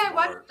 it's funny.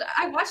 Smart.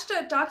 I watched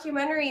a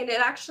documentary and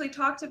it actually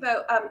talked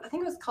about I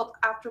think it was called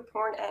After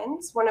Porn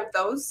Ends, one of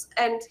those,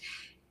 and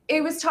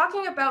it was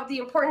talking about the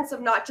importance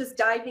of not just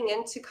diving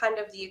into kind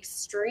of the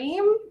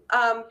extreme,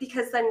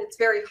 because then it's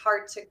very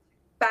hard to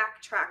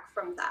backtrack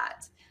from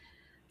that.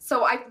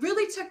 So I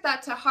really took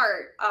that to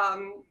heart,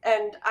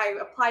 and I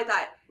apply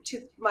that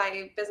to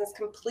my business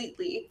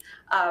completely,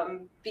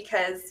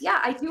 because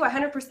yeah, I do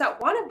 100%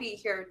 want to be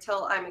here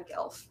till I'm a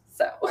gilf.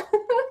 So.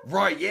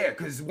 Right, yeah,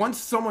 because once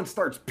someone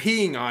starts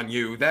peeing on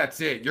you,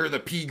 that's it. You're the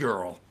pee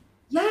girl.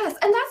 Yes,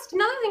 and that's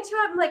another thing too.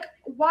 I'm like,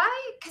 why?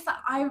 Because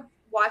I've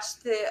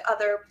watched the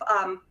other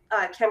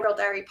Cam Girl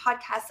Diary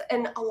podcasts,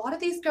 and a lot of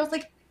these girls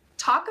like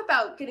talk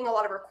about getting a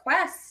lot of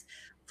requests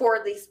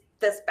for this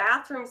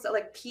bathrooms, so,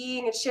 like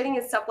peeing and shitting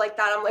and stuff like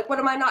that. I'm like, what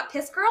am I not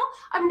piss girl?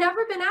 I've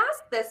never been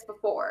asked this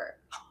before.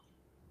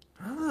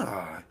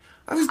 Ah,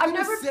 I was I've gonna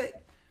never. say,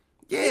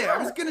 yeah, I Yeah.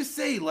 was gonna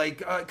say, like,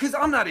 because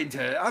I'm not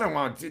into, I don't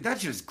want to,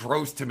 that's just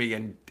gross to me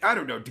and I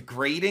don't know,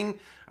 degrading.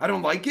 I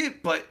don't like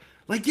it, but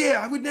like,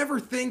 yeah, I would never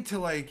think to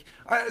like,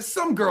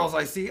 some girls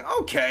I see,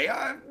 okay,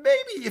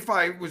 maybe if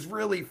I was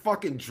really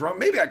fucking drunk,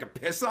 maybe I could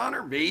piss on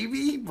her,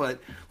 maybe,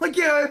 but like,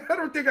 yeah, I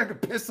don't think I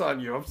could piss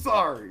on you. I'm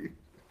sorry.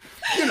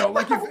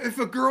 Like if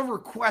a girl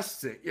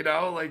requests it,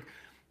 like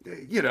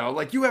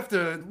you have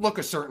to look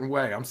a certain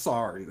way. I'm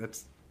sorry.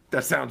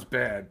 That sounds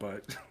bad,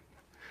 but.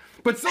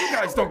 But some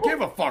guys don't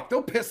give a fuck.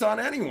 They'll piss on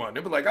anyone.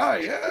 They'll be like, oh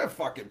yeah,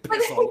 fucking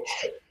piss on.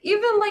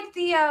 Even like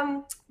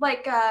the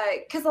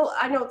because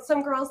I know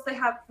some girls they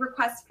have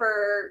requests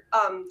for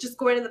just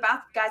going to the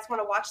bathroom. Guys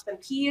want to watch them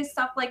pee and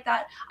stuff like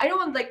that. I know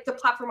on like the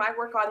platform I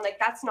work on, like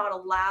that's not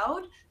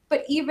allowed.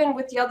 But even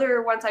with the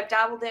other ones I've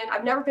dabbled in,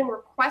 I've never been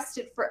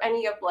requested for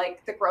any of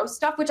like the gross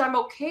stuff, which I'm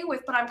okay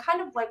with. But I'm kind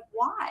of like,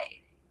 why?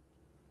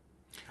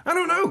 I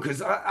don't know,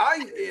 because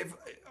if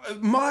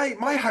my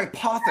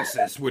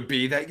hypothesis would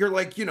be that you're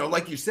like,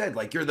 like you said,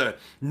 like you're the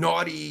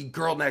naughty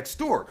girl next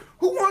door.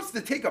 Who wants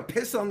to take a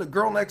piss on the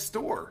girl next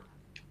door?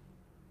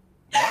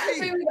 Right?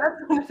 Maybe that's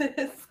what it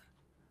is.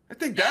 I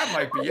think that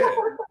might be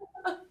it.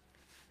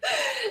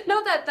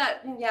 No,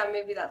 that yeah,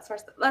 maybe that's more.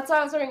 That's what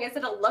I was wondering. Is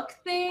it a look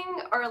thing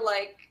or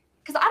like?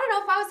 Because I don't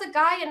know if I was a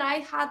guy and I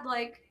had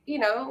like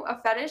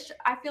a fetish.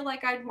 I feel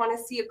like I'd want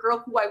to see a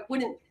girl who I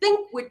wouldn't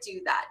think would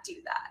do that.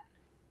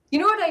 You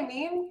know what I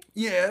mean?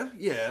 Yeah,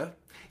 yeah,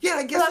 yeah.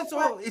 I guess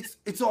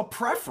it's all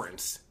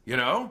preference,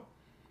 Yeah,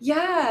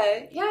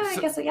 yeah. I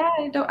So guess yeah.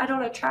 I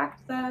don't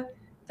attract the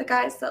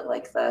guys that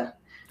like to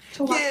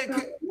watch yeah,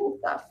 girls and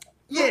stuff.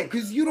 yeah,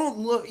 because you don't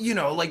look,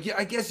 like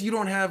I guess you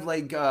don't have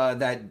like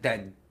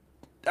that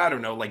I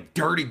don't know, like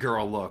dirty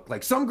girl look.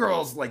 Like some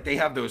girls, like they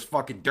have those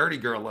fucking dirty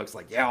girl looks.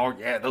 Like yeah, oh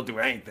yeah, they'll do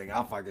anything.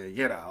 I'll fucking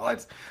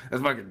let's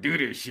fucking do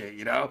this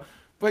shit.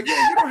 But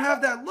yeah, you don't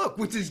have that look,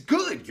 which is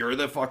good. You're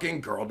the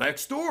fucking girl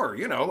next door.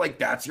 Like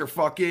that's your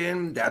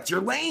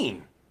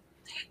lane.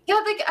 Yeah,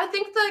 like I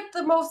think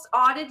the most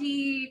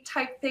oddity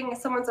type thing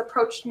someone's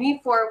approached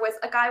me for was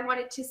a guy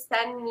wanted to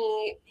send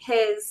me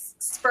his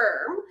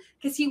sperm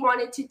because he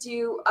wanted to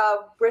do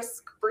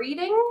risk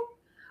breeding.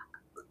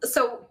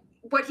 So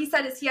what he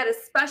said is he had a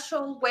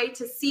special way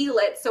to seal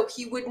it so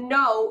he would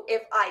know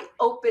if I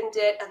opened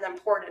it and then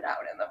poured it out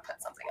and then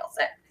put something else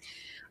in.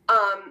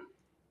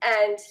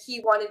 And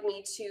he wanted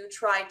me to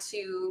try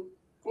to,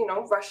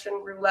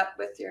 Russian roulette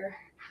with your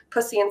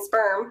pussy and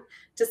sperm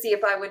to see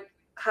if I would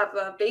have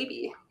a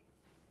baby.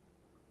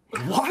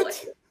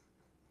 What?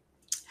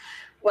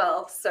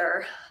 Well,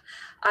 sir,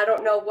 I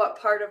don't know what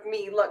part of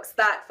me looks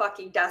that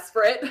fucking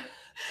desperate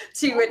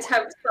to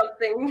attempt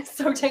something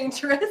so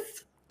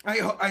dangerous.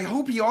 I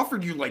hope he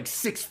offered you like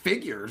 6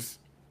 figures.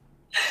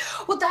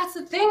 Well, that's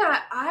the thing.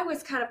 I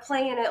was kind of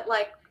playing it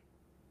like,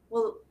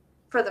 well,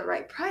 for the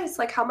right price,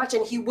 like how much?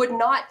 And he would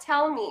not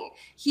tell me.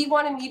 He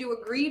wanted me to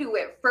agree to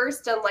it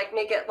first and like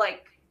make it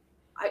like,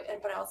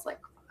 but I was like,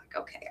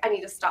 okay, I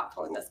need to stop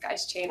pulling this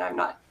guy's chain. I'm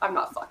not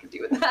fucking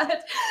doing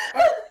that.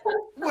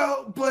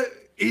 Well, but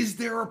is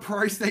there a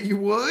price that you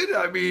would?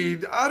 I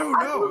mean, I don't know.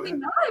 Absolutely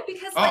not,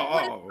 because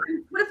like,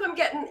 what if I'm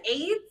getting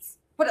AIDS?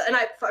 And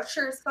I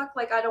sure as fuck,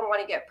 like, I don't want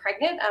to get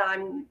pregnant, and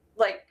I'm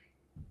like,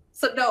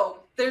 so no,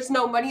 there's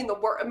no money in the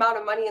amount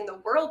of money in the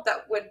world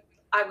that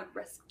I would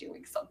risk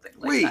doing something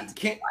like that. Wait,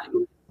 can't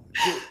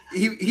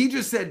he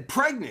just said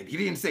pregnant. He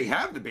didn't say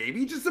have the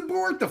baby. Just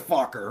abort the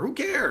fucker. Who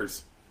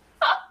cares?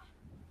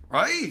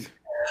 Right?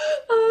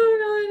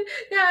 Oh god.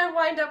 Yeah, I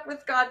wind up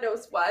with God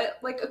knows what.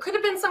 Like, it could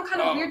have been some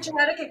kind of weird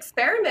genetic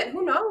experiment.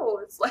 Who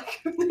knows? Like,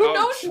 who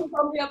knows who's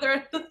on the other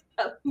end of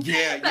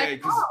the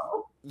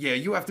Yeah,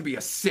 you have to be a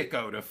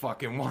sicko to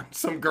fucking want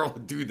some girl to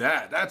do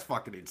that. That's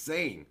fucking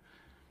insane.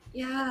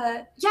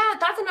 Yeah,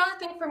 that's another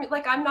thing for me.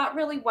 Like, I'm not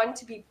really one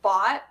to be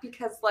bought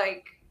because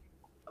like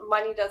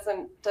money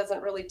doesn't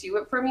really do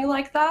it for me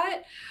like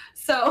that.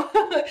 So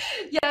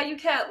yeah, you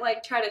can't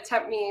like try to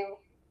tempt me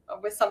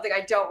with something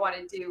I don't want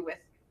to do with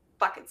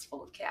buckets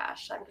full of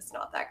cash. I'm just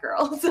not that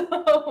girl.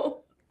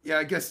 So yeah,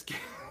 I guess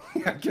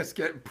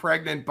getting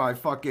pregnant by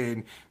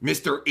fucking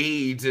Mr.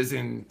 AIDS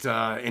isn't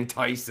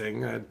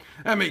enticing.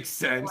 That makes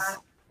sense.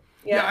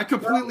 Yeah, I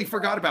completely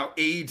forgot about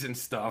AIDS and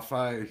stuff.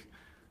 I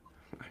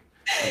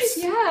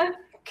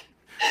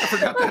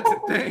forgot that's a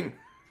thing.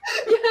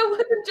 Yeah, it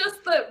wasn't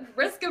just the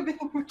risk of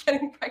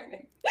getting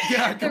pregnant.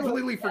 Yeah, I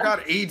completely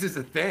forgot AIDS is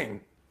a thing.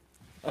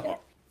 Oh,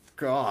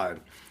 God.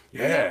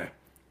 Yeah.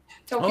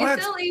 Don't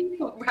be silly.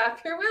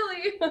 Wrap your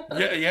willy.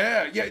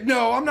 Yeah.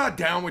 No, I'm not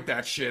down with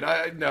that shit.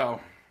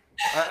 I'm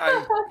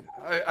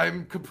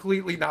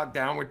completely not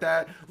down with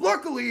that.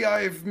 Luckily,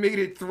 I've made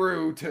it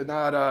through to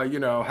not,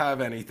 have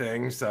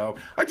anything. So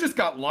I just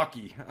got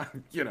lucky.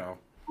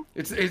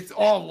 It's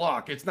all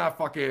luck. It's not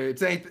fucking.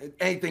 It's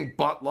anything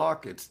but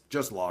luck. It's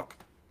just luck.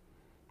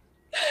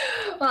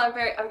 Well, I'm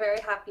very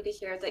happy to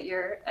hear that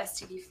you're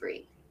STD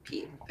free,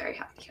 Pete. Very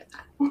happy to hear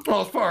that.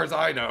 Well, as far as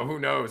I know, who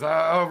knows?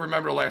 I don't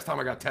remember the last time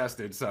I got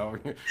tested, so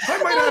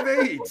I might have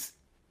AIDS.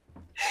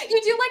 You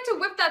do like to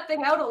whip that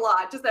thing out a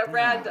lot, just at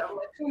random.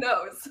 Like, who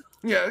knows?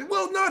 Yeah,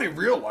 well, not in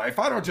real life.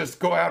 I don't just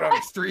go out on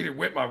the street and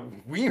whip my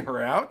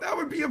wiener out. That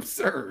would be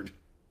absurd.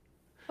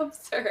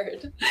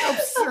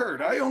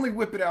 Absurd. I only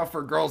whip it out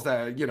for girls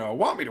that,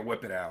 want me to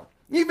whip it out.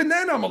 Even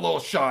then, I'm a little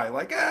shy.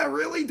 Like,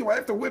 really? Do I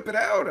have to whip it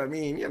out? I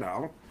mean,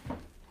 So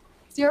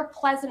you're a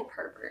pleasant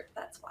pervert.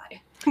 That's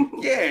why.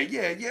 Yeah.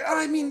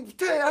 I mean,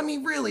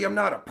 really, I'm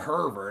not a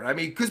pervert. I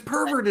mean, because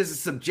pervert is a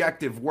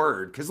subjective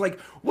word. Because,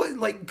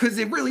 because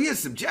it really is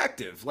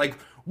subjective. Like,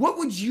 what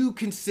would you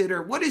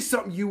consider? What is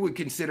something you would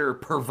consider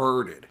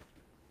perverted?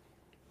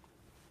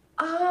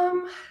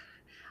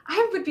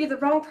 I would be the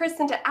wrong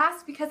person to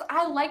ask because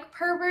I like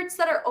perverts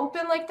that are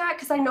open like that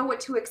because I know what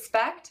to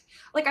expect.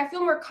 Like, I feel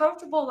more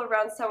comfortable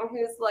around someone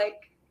who's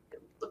like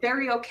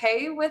very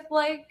okay with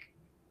like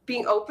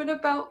being open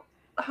about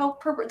how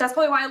pervert. That's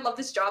probably why I love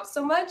this job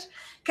so much,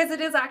 because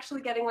it is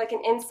actually getting like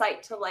an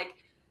insight to like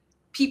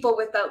people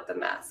without the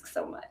mask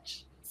so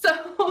much. So.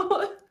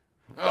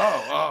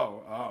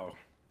 Oh.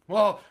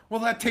 Well,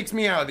 that takes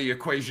me out of the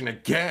equation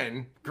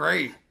again.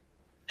 Great.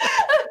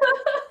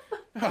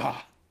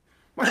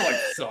 My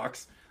life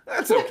sucks.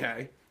 That's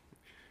okay.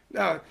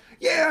 Yeah,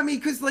 I mean,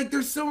 because, like,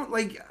 there's so,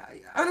 like,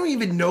 I don't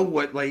even know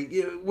what, like,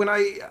 when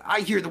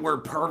I hear the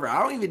word pervert,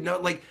 I don't even know,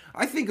 like,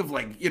 I think of,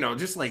 like,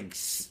 just, like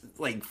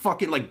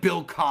fucking, like,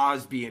 Bill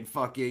Cosby and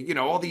fucking,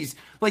 all these,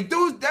 like,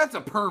 that's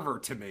a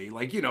pervert to me.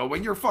 Like,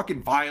 when you're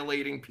fucking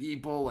violating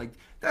people, like,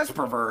 that's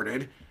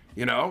perverted,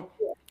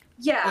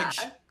 Yeah.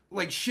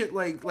 Like shit,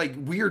 like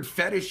weird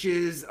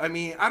fetishes. I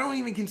mean, I don't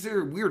even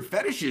consider weird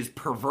fetishes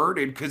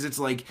perverted because it's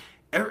like,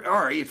 all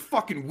right, it's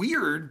fucking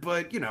weird,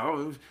 but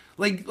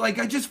like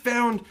I just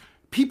found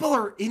people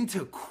are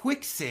into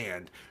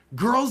quicksand.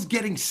 Girls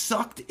getting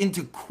sucked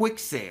into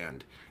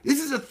quicksand.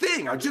 This is a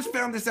thing. I just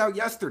found this out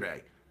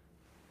yesterday.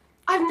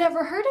 I've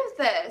never heard of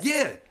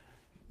this.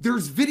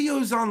 there's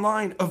videos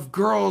online of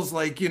girls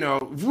like,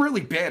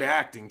 really bad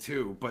acting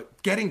too,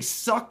 but getting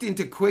sucked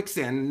into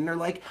quicksand and they're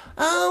like,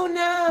 "Oh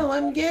no,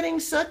 I'm getting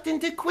sucked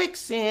into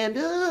quicksand."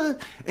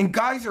 And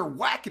guys are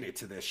whacking it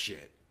to this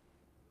shit.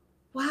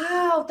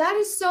 Wow, that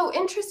is so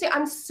interesting.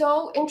 I'm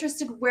so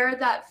interested where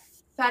that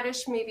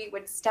fetish maybe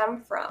would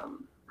stem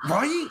from.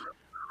 Right?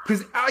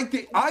 Cuz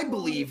I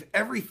believe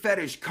every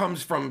fetish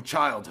comes from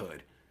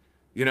childhood.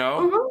 You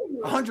know?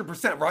 Mhm.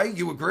 100%, right?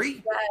 You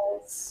agree?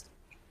 Yes.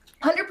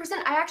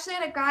 100%. I actually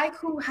had a guy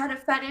who had a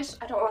fetish.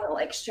 I don't want to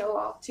like show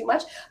off too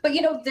much, but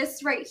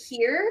this right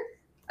here,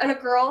 and a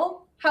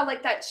girl, how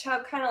like that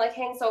chub kind of like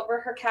hangs over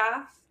her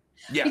calf,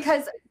 Yes.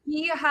 because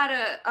he had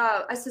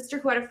a sister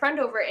who had a friend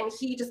over, and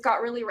he just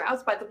got really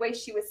aroused by the way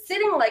she was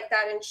sitting like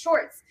that in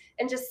shorts,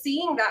 and just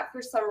seeing that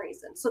for some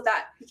reason. So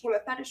that became a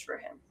fetish for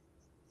him.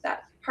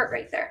 That part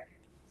right there.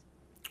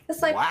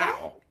 It's like,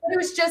 Wow. it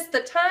was just the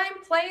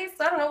time, place,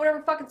 I don't know,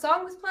 whatever fucking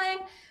song was playing,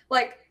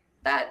 like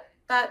that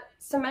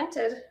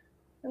cemented,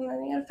 and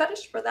then he had a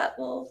fetish for that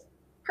little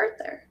part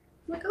there.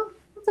 I'm like, oh,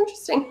 that's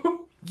interesting.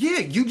 Yeah,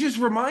 you just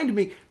reminded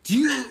me.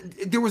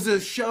 There was a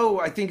show,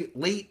 I think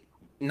late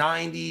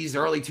 90s,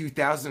 early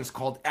 2000s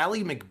called Ally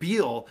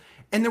McBeal,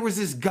 and there was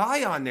this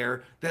guy on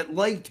there that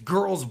liked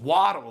girls'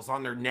 waddles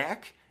on their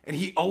neck, and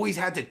he always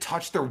had to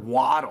touch their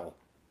waddle.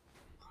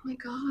 Oh my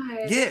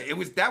god. Yeah,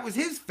 that was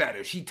his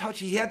fetish.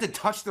 He had to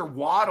touch their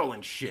waddle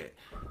and shit.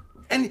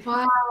 And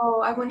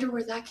Wow, I wonder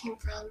where that came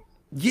from.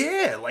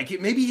 yeah, like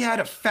maybe he had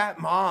a fat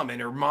mom and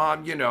her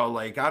mom,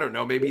 like I don't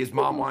know, maybe his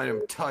mom wanted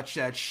him to touch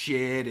that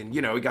shit and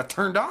he got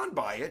turned on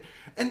by it.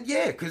 And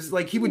yeah, because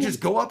like he would just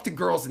go up to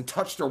girls and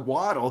touch their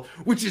waddle,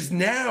 which is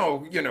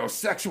now,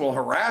 sexual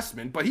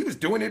harassment, but he was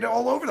doing it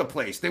all over the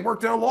place. They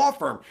worked in a law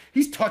firm.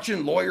 He's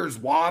touching lawyers'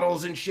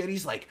 waddles and shit.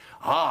 He's like,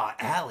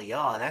 Allie,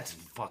 that's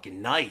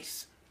fucking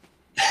nice.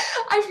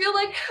 I feel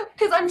like,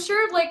 because I'm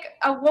sure like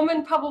a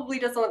woman probably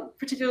doesn't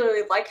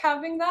particularly like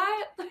having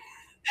that.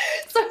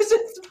 So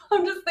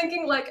I'm just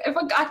thinking like if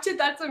a guy did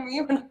that to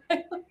me when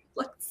I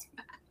like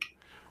smack.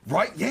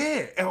 Right?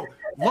 Yeah. Oh,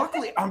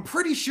 luckily, I'm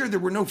pretty sure there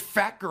were no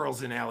fat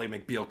girls in Ally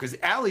McBeal because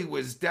Ally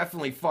was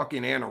definitely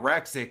fucking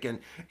anorexic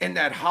and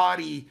that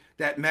hottie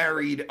that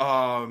married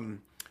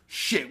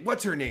shit,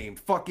 what's her name?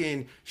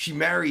 Fucking she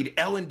married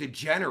Ellen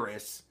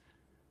DeGeneres.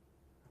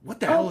 What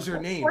the hell is her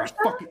name?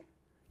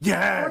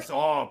 Yes.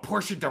 Oh,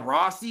 Portia de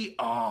Rossi.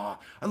 Oh,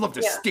 I'd love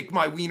to stick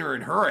my wiener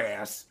in her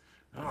ass.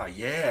 Oh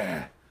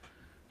yeah.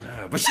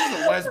 But she's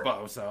a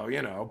lesbo,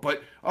 so,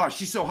 but,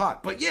 she's so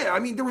hot. But yeah, I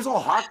mean, there was all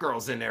hot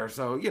girls in there,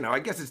 so, I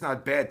guess it's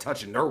not bad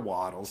touching their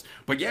waddles.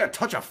 But yeah,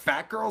 touch a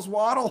fat girl's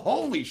waddle?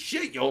 Holy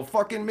shit, you'll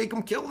fucking make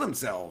them kill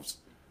themselves.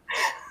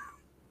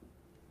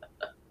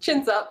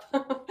 Chins up.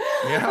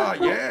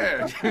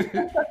 Yeah.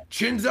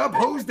 Chins up,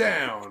 hose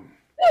down.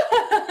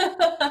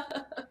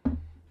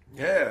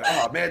 Yeah.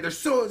 Oh man, there's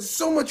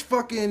so much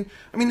fucking.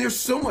 I mean, there's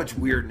so much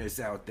weirdness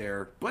out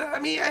there. But I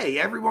mean, hey,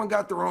 everyone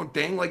got their own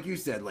thing, like you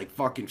said. Like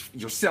fucking,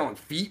 you're selling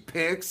feet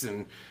pics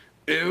and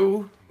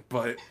ew.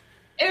 But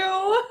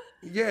ew.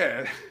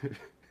 Yeah.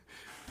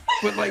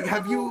 But like,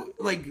 have you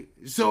like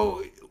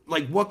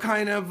what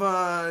kind of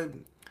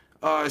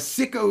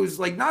sickos?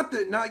 Like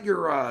not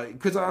your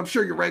because I'm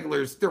sure your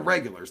regulars. They're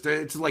regulars.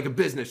 It's like a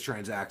business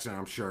transaction.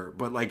 I'm sure.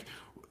 But like,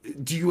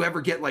 do you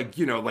ever get like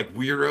like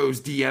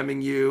weirdos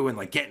DMing you and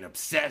like getting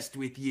obsessed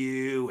with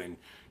you and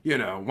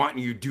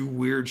wanting you to do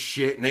weird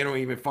shit and they don't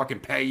even fucking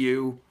pay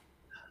you?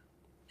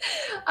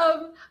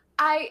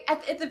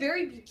 At the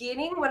very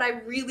beginning when I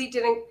really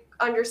didn't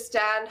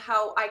understand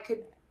how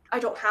I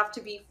don't have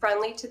to be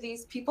friendly to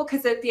these people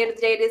because at the end of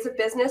the day it is a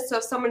business. So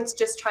if someone's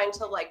just trying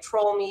to like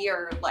troll me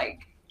or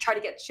like try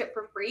to get shit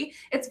for free,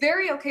 it's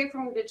very okay for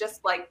me to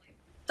just like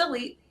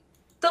delete.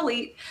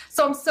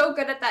 So I'm so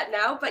good at that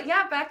now. But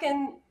yeah, back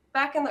in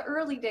the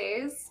early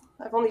days,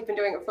 I've only been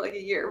doing it for like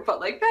a year,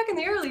 but like back in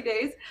the early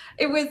days,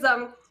 it was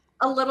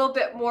a little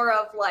bit more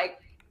of like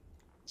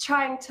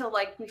trying to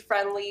like be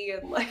friendly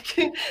and like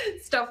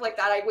stuff like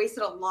that. I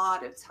wasted a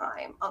lot of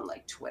time on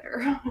like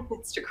Twitter,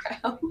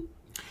 Instagram.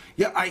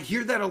 Yeah, I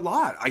hear that a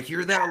lot. I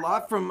hear that a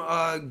lot from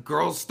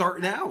girls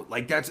starting out.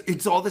 Like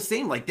it's all the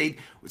same. Like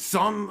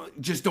some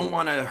just don't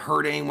want to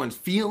hurt anyone's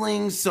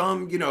feelings.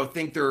 Some,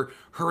 think they're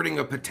hurting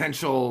a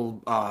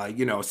potential,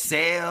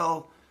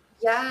 sale.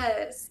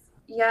 Yes.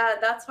 Yeah,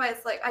 that's why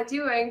it's like I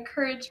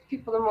encourage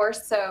people to more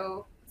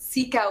so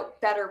seek out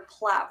better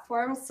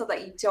platforms so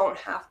that you don't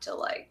have to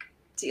like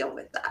deal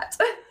with that.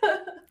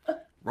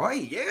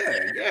 Right,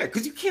 yeah,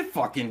 because you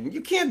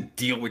can't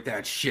deal with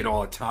that shit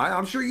all the time.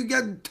 I'm sure you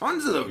get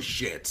tons of those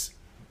shits.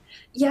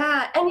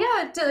 Yeah, and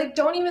yeah, like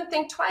don't even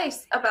think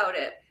twice about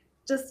it.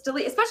 Just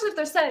delete, especially if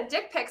they're sending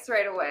dick pics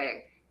right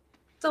away.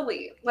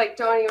 Delete. Like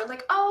don't even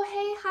like, oh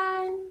hey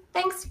hon,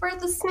 thanks for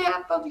the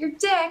snap of your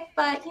dick,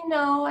 but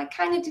I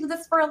kind of do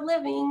this for a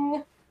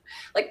living.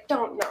 Like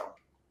don't know.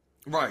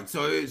 Right,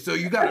 so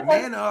you gotta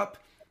man up.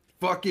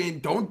 Fucking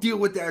don't deal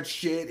with that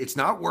shit. It's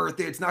not worth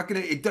it. It's not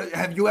gonna.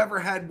 Have you ever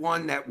had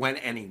one that went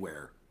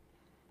anywhere?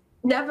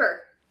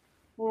 Never.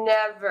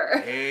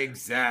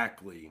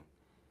 Exactly.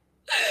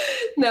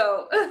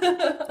 No.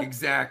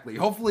 Exactly.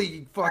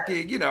 Hopefully,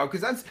 fucking,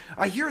 because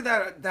I hear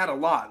that a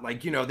lot.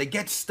 Like, they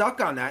get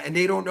stuck on that and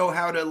they don't know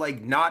how to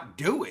like not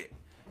do it.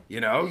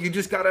 You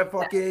just gotta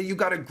you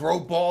gotta grow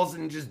balls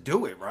and just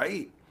do it,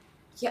 right?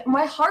 Yeah,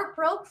 my heart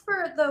broke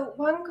for the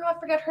one girl, I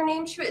forget her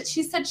name.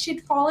 She said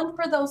she'd fallen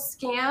for those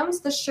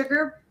scams, the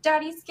sugar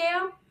daddy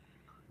scam.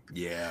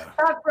 Yeah.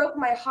 That broke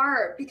my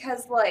heart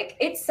because like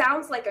it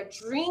sounds like a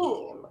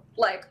dream.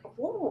 Like,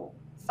 whoa,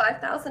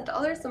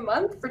 $5,000 a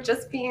month for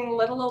just being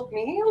little old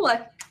me?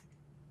 Like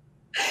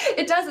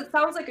it does, it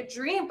sounds like a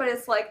dream, but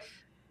it's like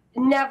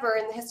never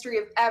in the history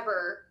of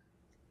ever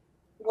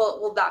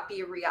will that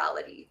be a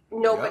reality. Yep.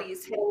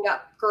 Nobody's hitting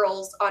up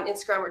girls on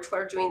Instagram or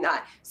Twitter doing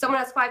that. Someone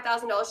has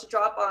 $5,000 to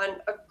drop on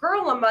a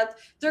girl a month,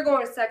 they're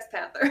going to Sex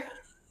Panther.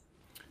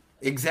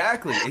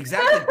 Exactly,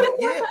 exactly. But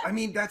yeah, I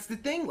mean, that's the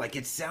thing. Like,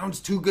 it sounds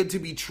too good to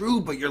be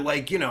true, but you're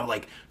like,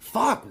 like,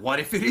 fuck, what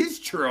if it is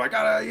true? I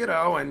gotta,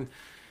 and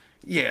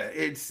yeah,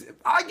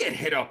 I get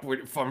hit up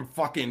from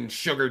fucking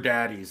sugar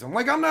daddies. I'm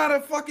like, I'm not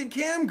a fucking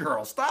cam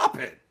girl. Stop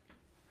it.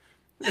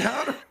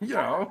 I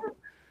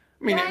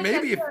mean, Yeah, I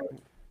maybe get if,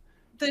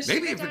 the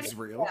maybe sugar if daddy it's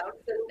real. scams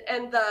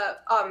and the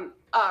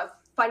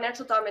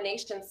financial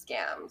domination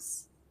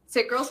scams.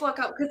 So girls walk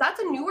out because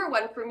that's a newer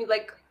one for me.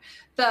 Like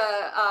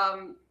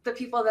the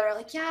people that are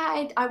like,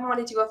 yeah, I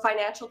want to do a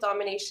financial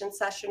domination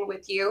session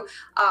with you.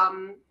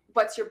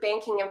 What's your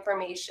banking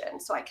information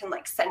so I can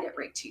like send it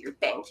right to your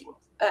banking,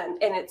 and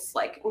it's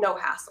like no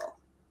hassle.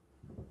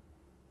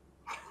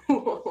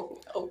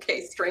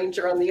 Okay,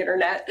 stranger on the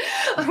internet,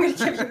 I'm gonna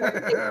give you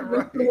my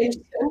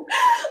information.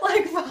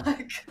 Like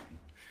fuck.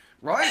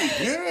 Right,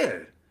 yeah.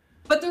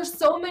 But there's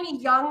so many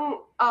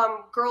young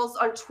girls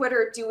on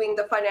Twitter doing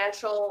the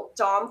financial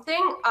dom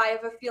thing. I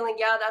have a feeling,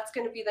 yeah, that's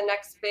going to be the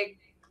next big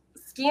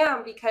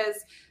scam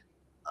because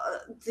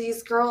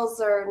these girls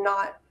are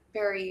not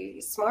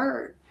very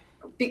smart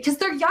because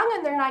they're young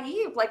and they're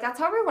naive. Like that's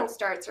how everyone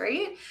starts,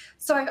 right?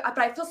 So, but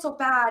I feel so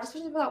bad,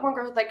 especially for that one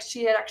girl. Like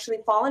she had actually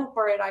fallen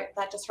for it.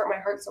 That just hurt my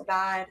heart so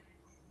bad.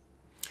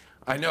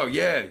 I know,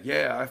 yeah,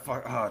 yeah.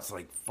 It's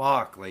like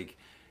fuck, like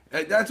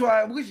that's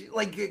why I wish,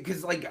 like,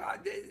 because like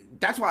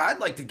that's why I'd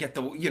like to get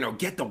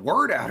the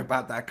word out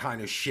about that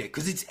kind of shit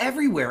because it's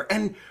everywhere.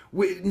 And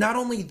not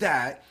only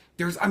that,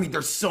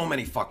 there's so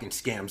many fucking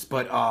scams,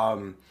 but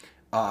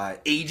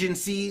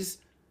agencies.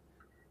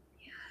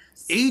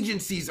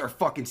 Agencies are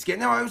fucking scam.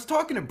 Now, I was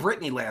talking to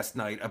Brittany last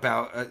night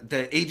about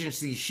the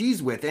agency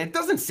she's with, and it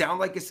doesn't sound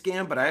like a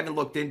scam, but I haven't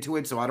looked into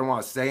it, so I don't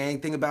want to say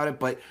anything about it.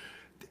 But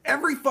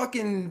every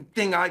fucking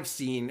thing I've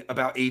seen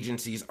about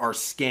agencies are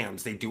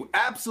scams. They do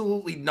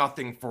absolutely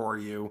nothing for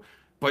you,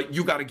 but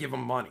you got to give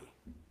them money.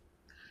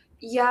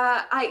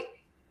 Yeah, I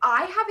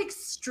have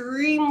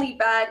extremely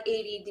bad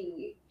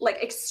ADD,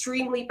 like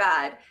extremely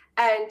bad,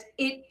 and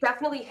it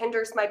definitely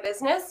hinders my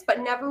business, but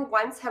never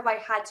once have I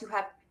had to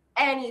have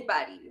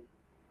anybody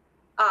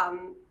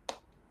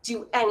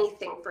do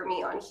anything for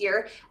me on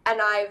here, and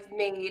I've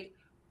made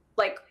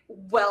like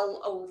well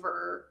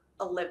over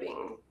a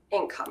living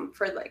income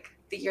for like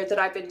the year that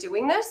I've been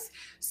doing this.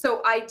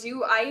 So I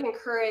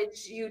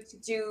encourage you to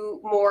do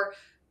more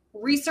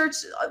research,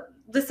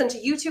 listen to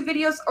YouTube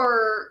videos,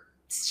 or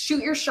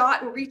shoot your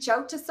shot and reach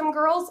out to some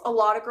girls. A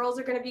lot of girls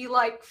are going to be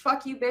like,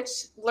 fuck you,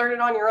 bitch, learn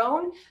it on your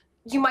own.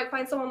 You might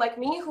find someone like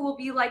me who will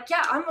be like,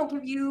 yeah, I'm going to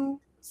give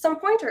you some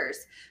pointers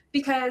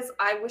because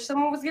I wish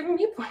someone was giving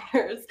me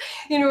pointers.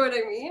 You know what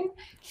I mean?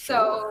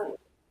 Sure. So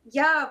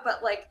yeah,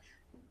 but like,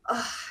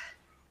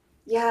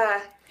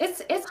 yeah,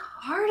 it's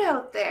hard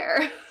out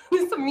there.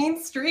 It's a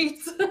mean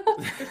streets.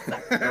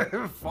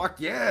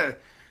 Fuck yeah.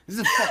 This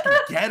is a fucking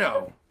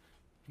ghetto.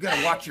 You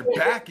gotta watch your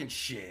back and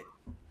shit.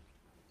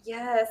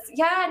 Yes.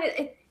 Yeah, and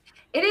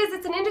it is.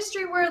 It's an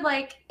industry where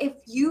like if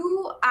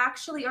you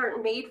actually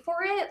aren't made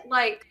for it,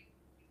 like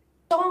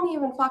don't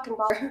even fucking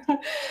bother.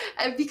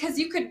 Because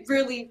you could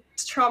really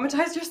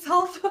traumatize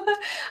yourself,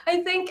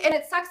 I think. And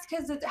it sucks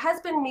because it has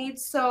been made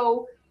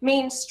so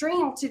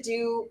mainstream to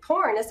do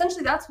porn.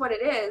 Essentially, that's what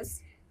it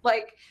is.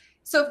 Like,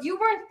 so if you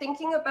weren't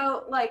thinking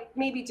about like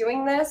maybe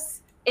doing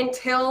this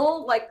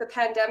until like the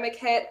pandemic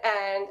hit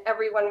and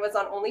everyone was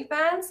on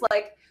OnlyFans,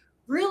 like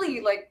really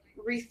like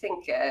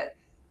rethink it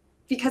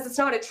because it's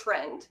not a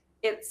trend.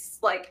 It's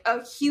like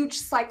a huge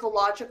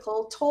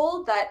psychological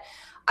toll that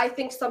I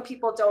think some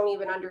people don't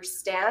even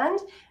understand.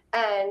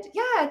 And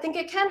yeah, I think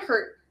it can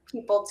hurt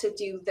people to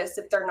do this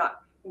if they're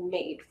not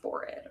made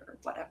for it or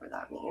whatever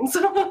that means.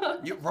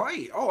 You're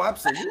right. Oh,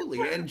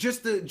 absolutely. And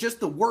just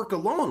the work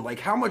alone, like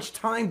how much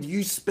time do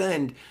you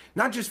spend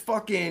not just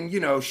fucking,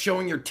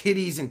 showing your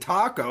titties and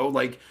taco,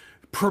 like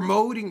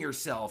promoting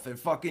yourself and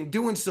fucking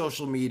doing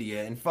social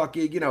media and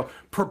fucking,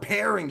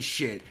 preparing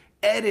shit,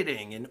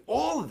 editing and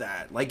all of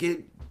that. Like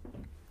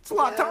it's a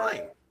lot of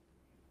time.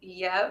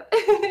 Yeah.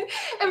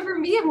 And for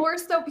me, more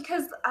so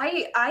because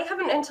I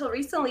haven't until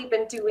recently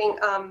been doing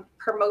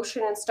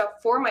promotion and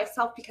stuff for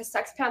myself because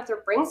Sex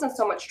Panther brings in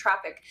so much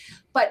traffic.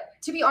 But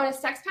to be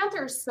honest, Sex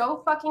Panther is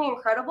so fucking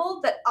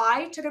incredible that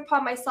I took it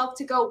upon myself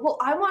to go, well,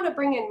 I want to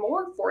bring in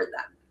more for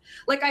them.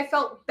 Like I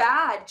felt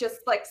bad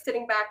just like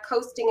sitting back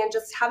coasting and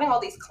just having all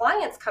these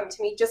clients come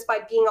to me just by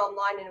being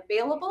online and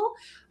available.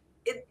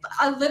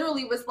 I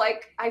literally was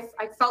like, I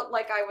felt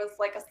like I was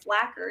like a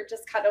slacker,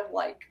 just kind of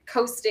like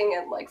coasting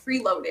and like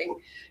freeloading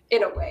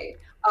in a way.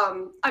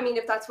 I mean,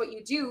 if that's what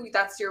you do,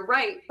 that's your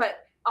right.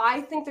 But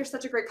I think they're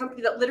such a great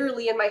company that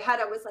literally in my head,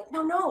 I was like,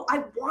 no, I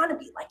want to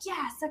be like,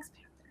 yeah, Sex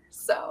Panther.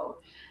 So,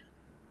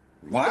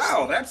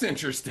 Wow, that's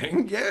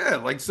interesting. Yeah,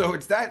 like so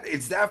it's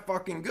that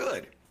fucking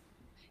good.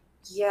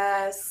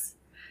 yes,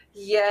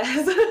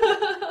 yes.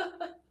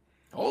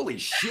 Holy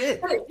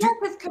shit. Yeah,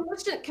 because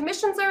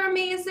commissions are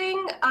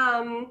amazing.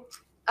 Uh,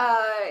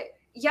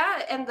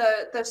 yeah, and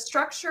the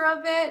structure of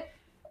it,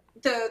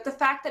 the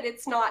fact that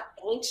it's not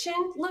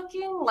ancient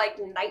looking, like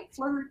Night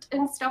Flirt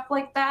and stuff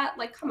like that.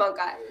 Like, come on,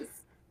 guys.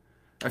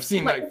 I've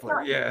seen Like, Night it's Flirt,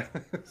 not, yeah.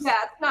 yeah,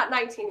 it's not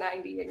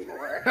 1990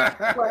 anymore.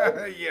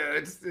 Like,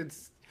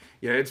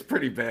 Yeah, it's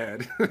pretty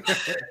bad.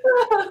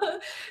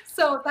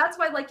 so that's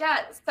why, like,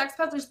 yeah, Sex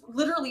Panthers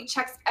literally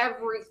checks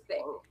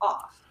everything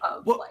off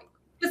of Well, like.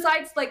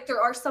 Besides, like,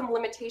 there are some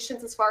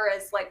limitations as far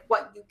as like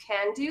what you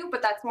can do,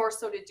 but that's more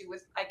so to do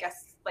with, I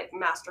guess, like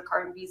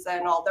MasterCard and Visa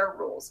and all their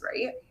rules,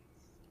 right?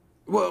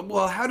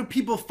 well, how do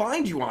people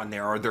find you on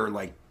there? Are there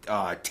like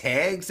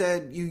tags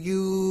that you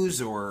use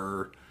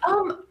or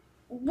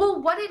Well,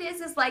 what it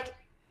is like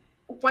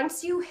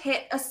once you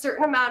hit a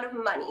certain amount of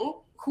money,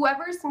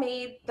 whoever's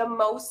made the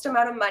most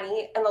amount of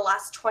money in the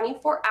last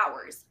 24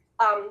 hours,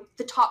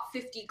 the top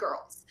 50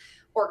 girls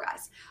or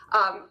guys,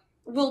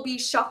 will be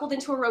shuffled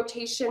into a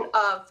rotation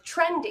of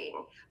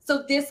trending.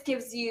 So this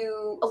gives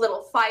you a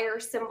little fire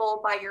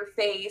symbol by your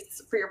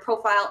face for your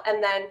profile,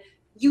 and then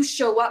you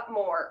show up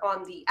more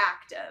on the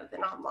active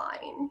and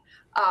online.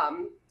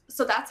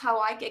 So that's how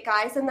I get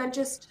guys. And then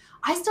just,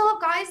 I still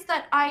have guys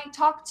that I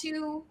talk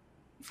to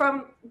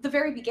from the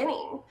very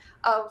beginning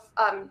of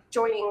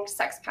joining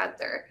Sex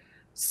Panther.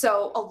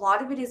 So a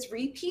lot of it is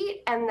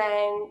repeat, and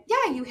then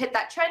yeah, you hit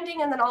that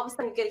trending, and then all of a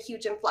sudden you get a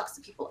huge influx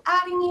of people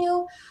adding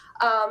you,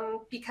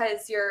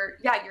 because you're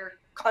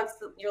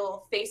constant, your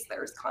little face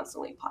there is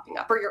constantly popping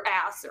up, or your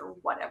ass, or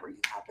whatever you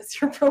have as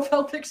your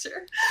profile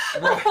picture.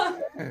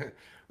 right.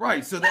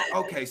 Right. So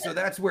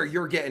that's where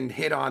you're getting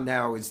hit on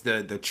now is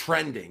the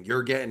trending.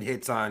 You're getting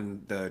hits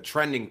on the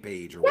trending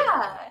page or whatever.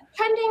 Yeah,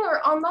 trending or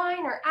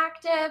online or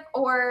active,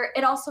 or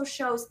it also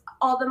shows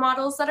all the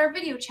models that are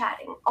video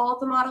chatting, all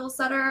the models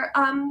that are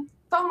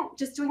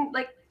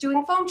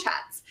doing phone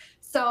chats.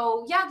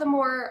 So yeah, the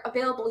more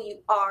available you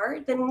are,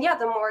 then yeah,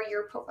 the more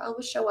your profile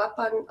will show up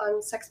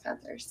on Sex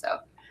Panther. So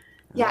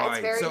yeah, Right.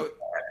 it's very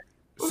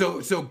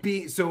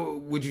So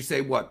would you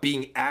say what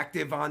being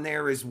active on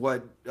there is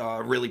what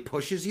really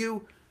pushes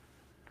you?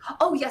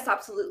 Oh yes,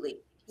 absolutely.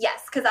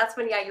 Yes, because that's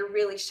when yeah, you're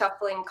really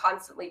shuffling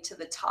constantly to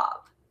the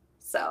top.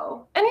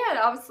 So and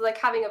yeah, obviously like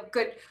having a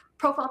good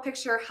profile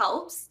picture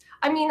helps.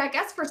 I mean, I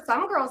guess for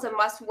some girls it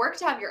must work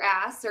to have your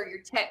ass or your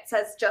tits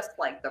as just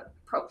like the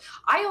pro.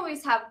 I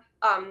always have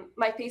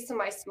my face and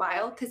my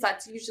smile because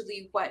that's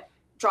usually what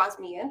draws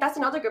me in. That's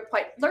another good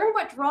point. Learn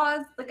what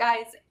draws the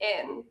guys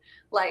in.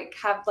 Like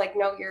have like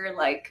know your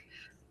like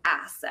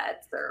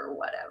assets or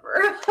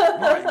whatever.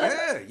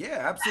 Right. Yeah.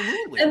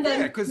 Absolutely. And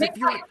then Because make if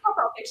you're that your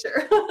profile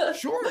picture.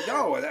 sure,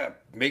 no,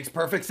 that makes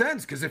perfect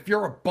sense. Because if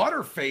you're a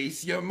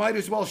butterface, you might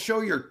as well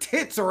show your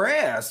tits or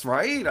ass,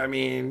 right? I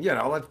mean,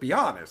 let's be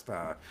honest.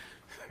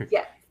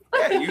 Yeah.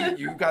 Yeah,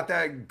 you got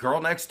that girl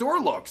next door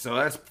look, so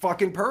that's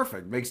fucking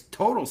perfect. Makes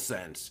total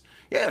sense.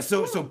 Yeah,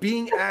 so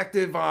being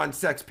active on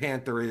Sex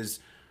Panther is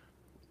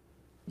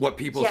what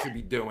people should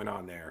be doing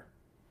on there.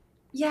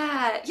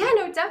 Yeah,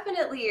 no,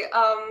 definitely.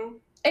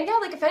 And yeah,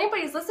 like if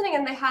anybody's listening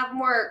and they have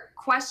more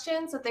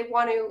questions that they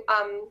want to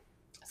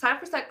sign up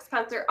for Sex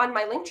Panther on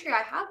my link tree,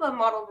 I have a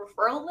model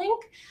referral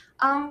link.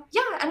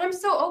 Yeah, and I'm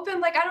so open.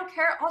 Like I don't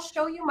care. I'll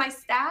show you my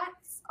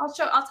stats.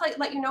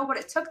 Let you know what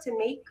it took to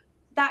make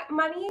that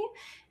money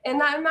and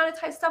that amount of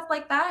time, stuff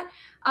like that.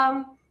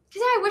 Because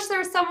yeah, I wish there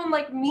was someone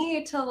like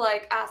me to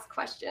like ask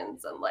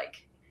questions and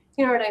like,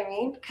 you know what I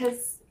mean?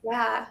 Because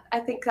yeah, I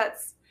think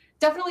that's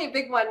definitely a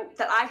big one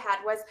that I had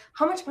was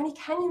how much money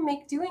can you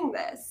make doing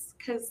this?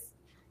 Because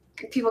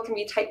people can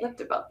be tight-lipped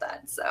about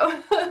that.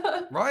 So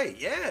Right,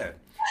 yeah.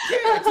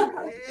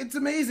 It's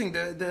amazing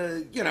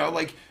the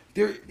like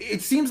there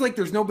it seems like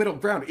there's no middle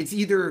ground. It's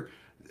either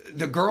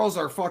the girls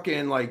are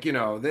fucking like, they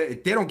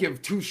don't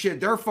give two shit.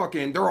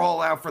 They're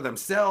all out for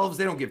themselves.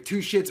 They don't give two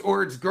shits.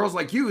 Or it's girls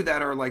like you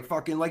that are like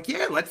fucking like,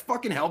 yeah, let's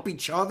fucking help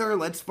each other.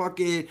 Let's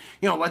fucking,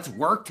 let's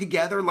work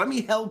together. Let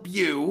me help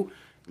you.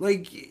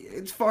 Like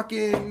it's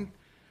fucking,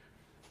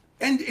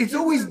 and it's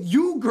always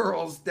you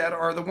girls that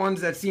are the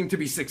ones that seem to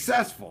be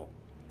successful.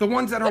 The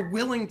ones that are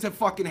willing to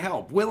fucking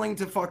help, willing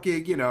to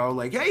fucking,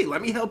 like, hey,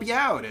 let me help you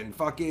out and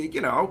fucking,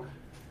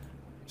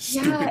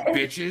 stupid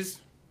bitches.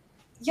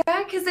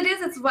 Yeah, because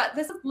this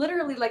is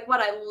literally like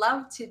what I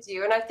love to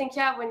do. And I think,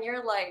 yeah, when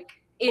you're like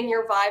in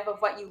your vibe of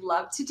what you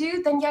love to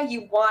do, then yeah,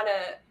 you want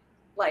to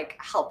like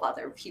help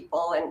other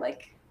people and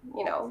like,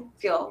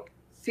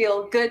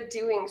 feel good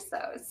doing so.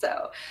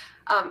 So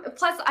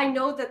Plus, I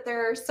know that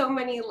there are so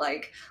many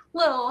like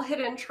little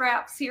hidden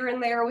traps here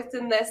and there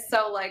within this.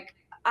 So like,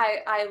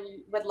 I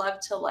would love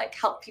to like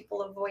help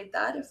people avoid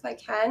that if I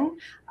can.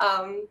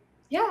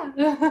 Yeah.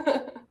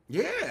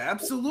 Yeah,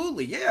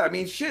 absolutely. Yeah, I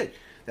mean, shit.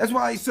 That's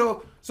why.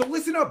 So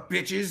listen up,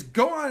 bitches.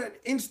 Go on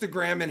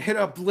Instagram and hit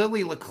up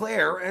Lily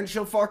LeClaire, and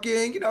she'll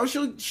fucking,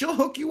 she'll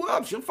hook you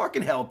up. She'll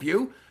fucking help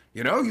you.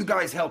 You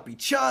guys help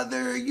each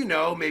other.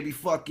 Maybe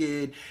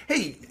fucking.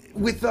 Hey,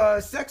 with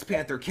Sex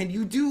Panther, can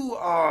you do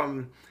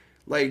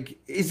like,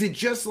 is it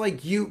just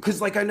like you?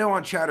 Because like I know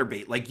on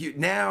ChatterBait, like you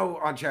now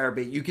on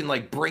ChatterBait, you can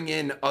like bring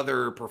in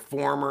other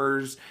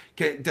performers.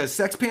 Does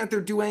Sex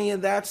Panther do any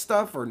of that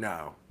stuff or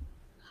no?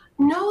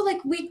 No,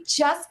 like we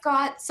just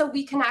got, so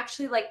we can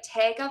actually like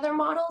tag other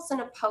models in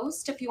a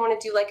post if you want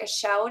to do like a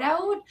shout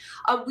out.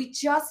 We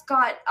just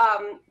got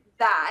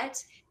that.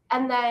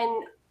 And then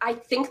I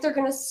think they're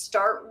going to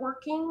start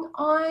working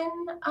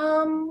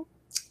on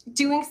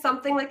doing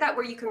something like that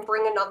where you can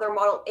bring another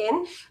model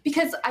in,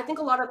 because I think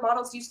a lot of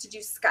models used to do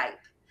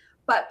Skype,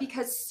 but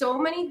because so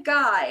many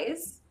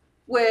guys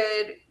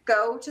would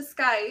go to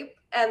Skype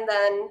and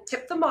then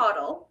tip the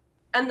model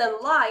and then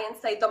lie and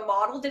say the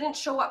model didn't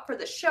show up for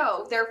the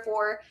show,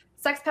 therefore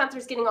Sex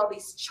Panther's getting all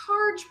these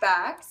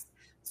chargebacks.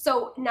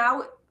 So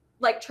now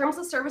like terms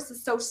of service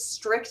is so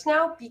strict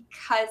now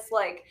because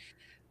like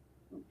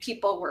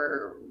people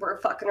were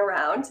fucking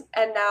around,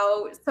 and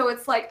now so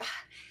it's like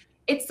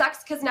it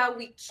sucks because now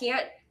we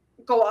can't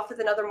go off with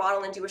another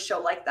model and do a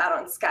show like that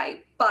on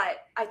Skype.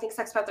 But I think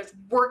Sex Panther's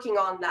working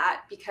on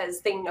that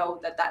because they know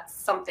that that's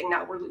something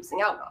now we're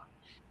losing out on.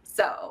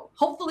 So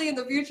hopefully in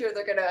the future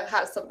they're gonna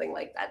have something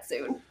like that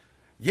soon.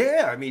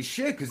 Yeah, I mean,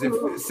 shit, because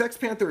if Sex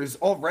Panther is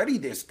already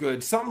this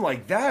good, something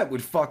like that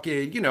would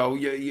fucking,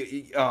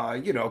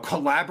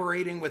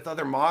 collaborating with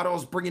other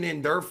models, bringing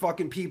in their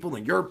fucking people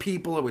and your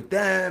people with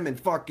them, and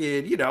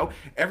fucking,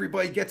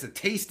 everybody gets a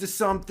taste of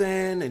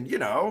something, and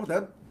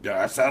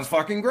that sounds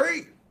fucking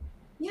great.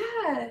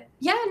 Yeah,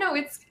 no,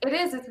 it's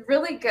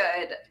really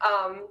good.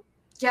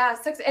 Yeah,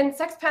 Sex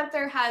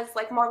Panther has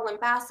like model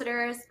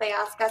ambassadors. They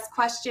ask us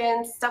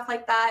questions, stuff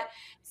like that.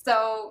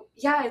 So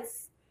yeah,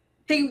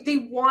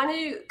 they want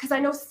to, because I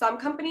know some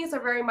companies are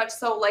very much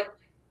so like,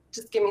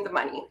 just give me the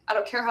money. I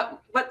don't care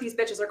what these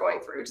bitches are going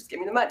through. Just give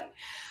me the money.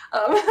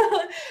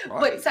 Right.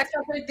 But Sex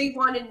Panther, they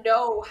want to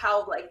know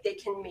how like they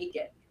can make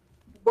it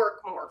work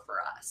more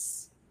for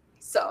us.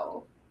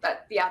 So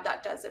that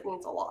does, it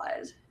means a lot.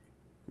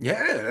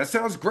 Yeah, that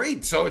sounds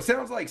great. So it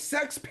sounds like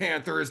Sex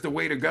Panther is the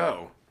way to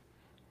go.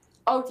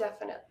 Oh,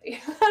 definitely.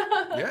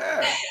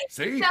 Yeah,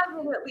 see?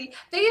 Definitely.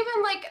 They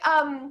even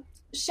like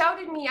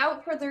shouted me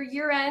out for their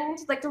year end.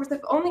 Like there was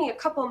only a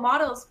couple of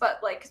models, but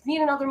like me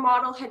and another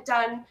model had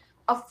done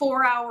a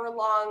 4-hour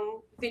long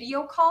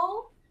video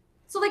call.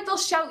 So like they'll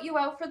shout you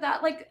out for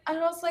that. Like I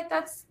was like,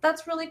 that's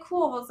really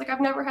cool. I was like,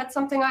 I've never had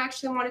something I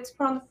actually wanted to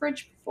put on the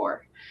fridge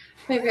before.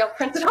 Maybe I'll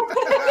print it off.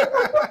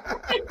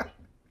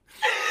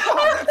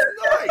 Oh,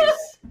 that's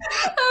nice.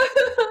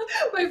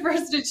 My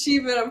first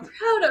achievement. I'm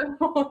proud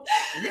of.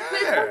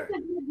 Yeah. But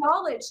it's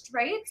acknowledged,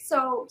 right?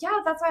 So yeah,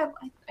 that's why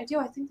I do.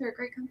 I think they're a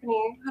great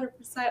company,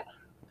 100%.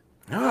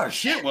 Oh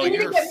shit! Well, I need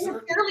you're to get me a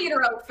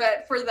cheerleader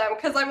outfit for them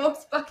because I'm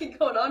always fucking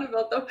going on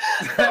about them.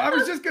 I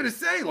was just gonna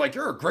say, like,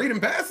 you're a great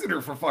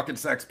ambassador for fucking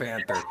Sex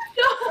Panther.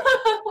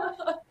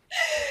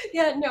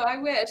 Yeah, no, I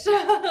wish.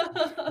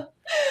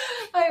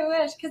 I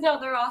wish, because no,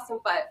 they're awesome.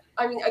 But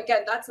I mean,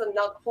 again, that's a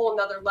whole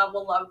nother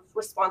level of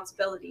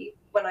responsibility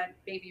when I'd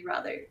maybe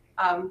rather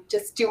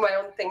just do my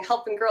own thing,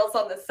 helping girls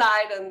on the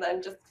side, and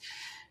then just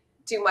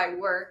do my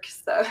work.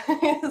 So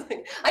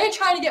I'm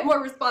trying to get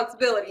more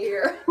responsibility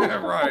here.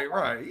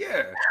 Right.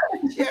 Yeah.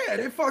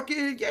 It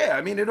fucking, yeah.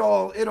 I mean, it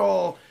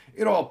all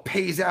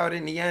pays out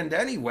in the end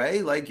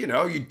anyway. Like,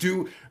 you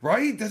do,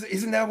 right?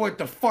 Isn't that what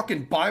the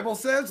fucking Bible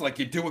says? Like,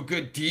 you do a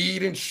good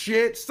deed and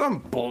shit, some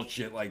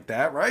bullshit like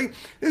that, right?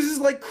 This is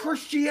like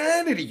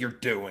Christianity you're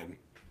doing.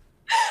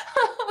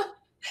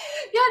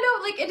 Yeah,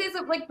 no, like it is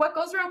like what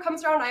goes around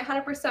comes around. I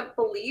 100%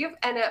 believe,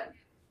 and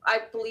I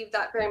believe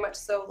that very much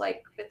so.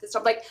 Like with this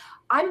stuff, like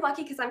I'm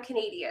lucky because I'm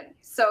Canadian,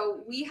 so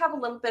we have a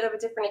little bit of a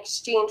different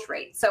exchange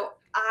rate. So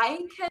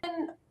I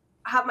can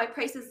have my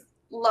prices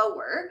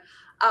lower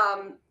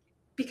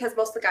because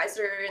most of the guys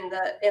are in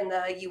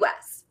the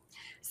U.S.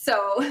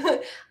 So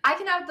I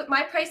can have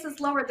my prices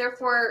lower.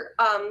 Therefore,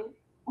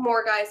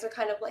 more guys are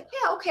kind of like,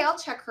 yeah, okay, I'll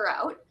check her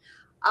out,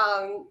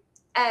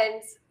 and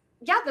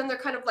yeah, then they're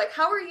kind of like,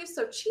 how are you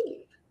so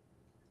cheap?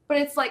 But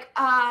it's like,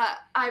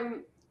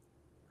 I'm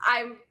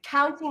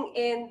counting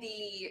in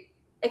the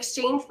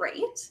exchange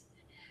rate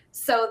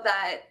so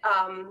that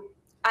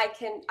I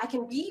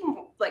can be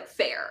like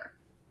fair,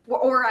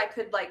 or I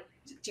could like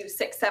do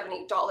 $6,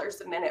 $7,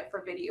 $8 a minute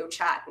for video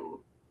chat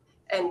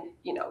and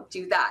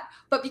do that.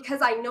 But because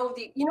I know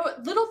the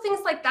little things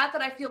like that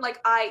I feel like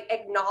I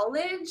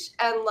acknowledge,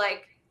 and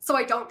like so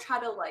I don't try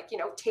to like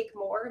take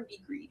more and be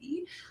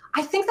greedy.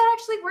 I think that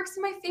actually works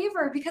in my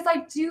favor because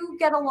I do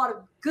get a lot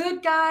of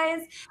good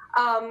guys,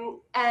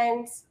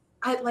 and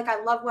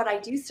I love what I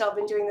do still. I've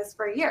been doing this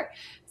for a year.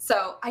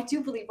 So I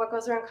do believe what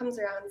goes around comes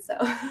around.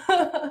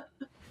 So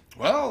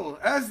Well,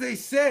 as they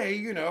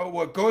say,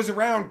 what goes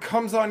around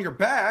comes on your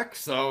back.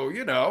 So,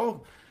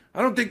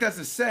 I don't think that's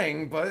a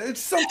saying, but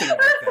it's something like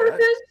that.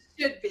 it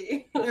should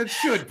be. It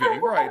should be,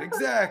 right,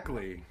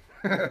 exactly.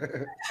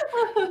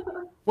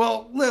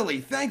 Well, Lily,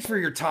 thanks for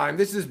your time.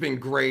 This has been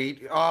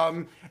great.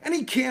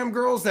 Any cam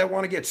girls that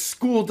want to get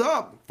schooled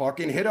up,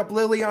 fucking hit up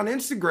Lily on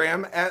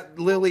Instagram at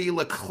Lily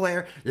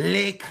Leclaire.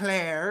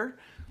 Leclaire.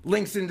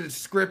 Links in the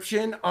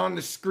description on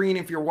the screen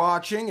if you're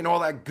watching and all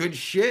that good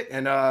shit.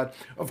 And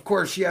of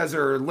course, she has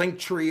her link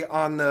tree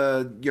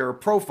on your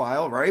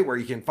profile, right, where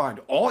you can find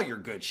all your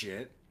good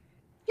shit.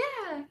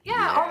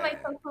 Yeah. All my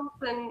socials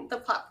and the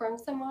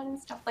platforms I'm on and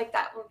stuff like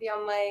that will be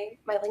on my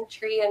link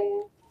tree.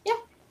 And yeah,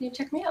 you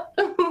check me out.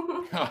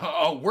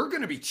 Oh, we're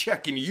gonna be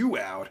checking you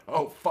out.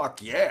 Oh,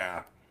 fuck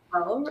yeah.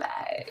 All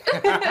right.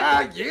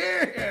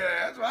 Yeah,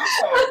 that's what I'm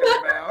talking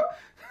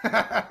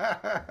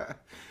about.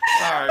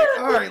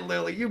 All right,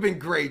 Lily, you've been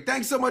great.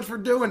 Thanks so much for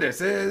doing this.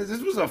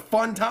 This was a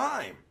fun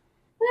time.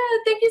 Yeah,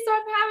 thank you so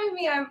much for having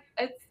me.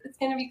 It's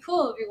gonna be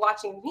cool to be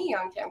watching me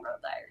on Cam Girl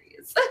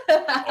Diaries.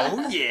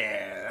 Oh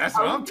yeah, that's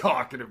what I'm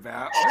talking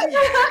about. Oh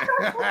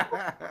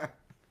yeah.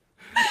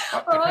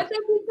 Oh, thank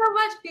you so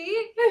much,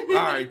 Pete.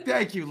 All right,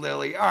 thank you,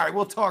 Lily. All right,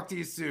 we'll talk to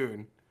you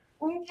soon.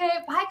 Okay,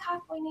 bye,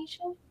 Cockboy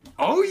Nation.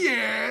 Oh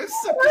yeah,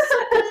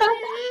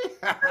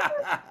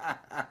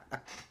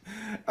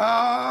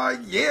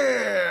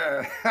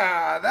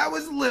 yeah. That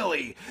was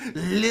Lily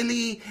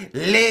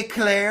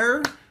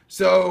Leclaire.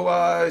 So,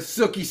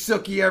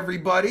 Sookie,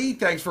 everybody.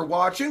 Thanks for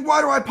watching.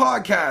 Why do I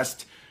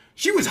podcast?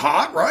 She was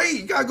hot, right?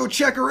 You gotta go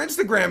check her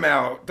Instagram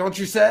out, don't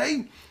you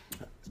say?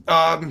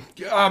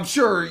 I'm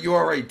sure you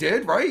already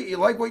did, right? You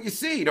like what you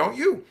see, don't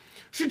you?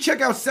 Should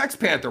check out Sex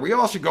Panther. We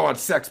all should go on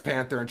Sex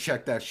Panther and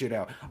check that shit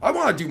out. I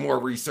want to do more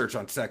research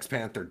on Sex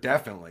Panther,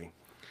 definitely.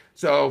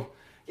 So,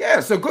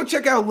 yeah, so go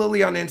check out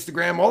Lily on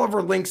Instagram. All of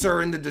her links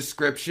are in the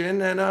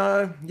description.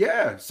 And,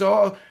 yeah,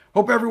 so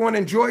hope everyone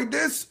enjoyed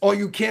this. All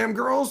you cam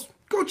girls,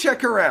 go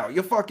check her out.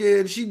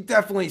 She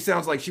definitely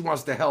sounds like she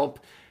wants to help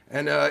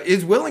and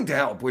is willing to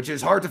help, which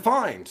is hard to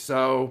find.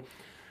 So,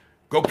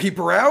 go peep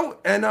her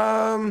out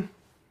and,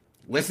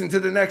 listen to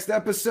the next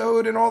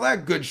episode and all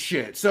that good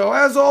shit. So,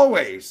 as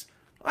always,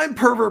 I'm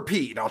Pervert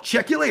Pete. I'll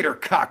check you later,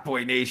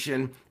 Cockboy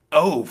Nation.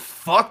 Oh,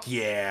 fuck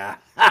yeah.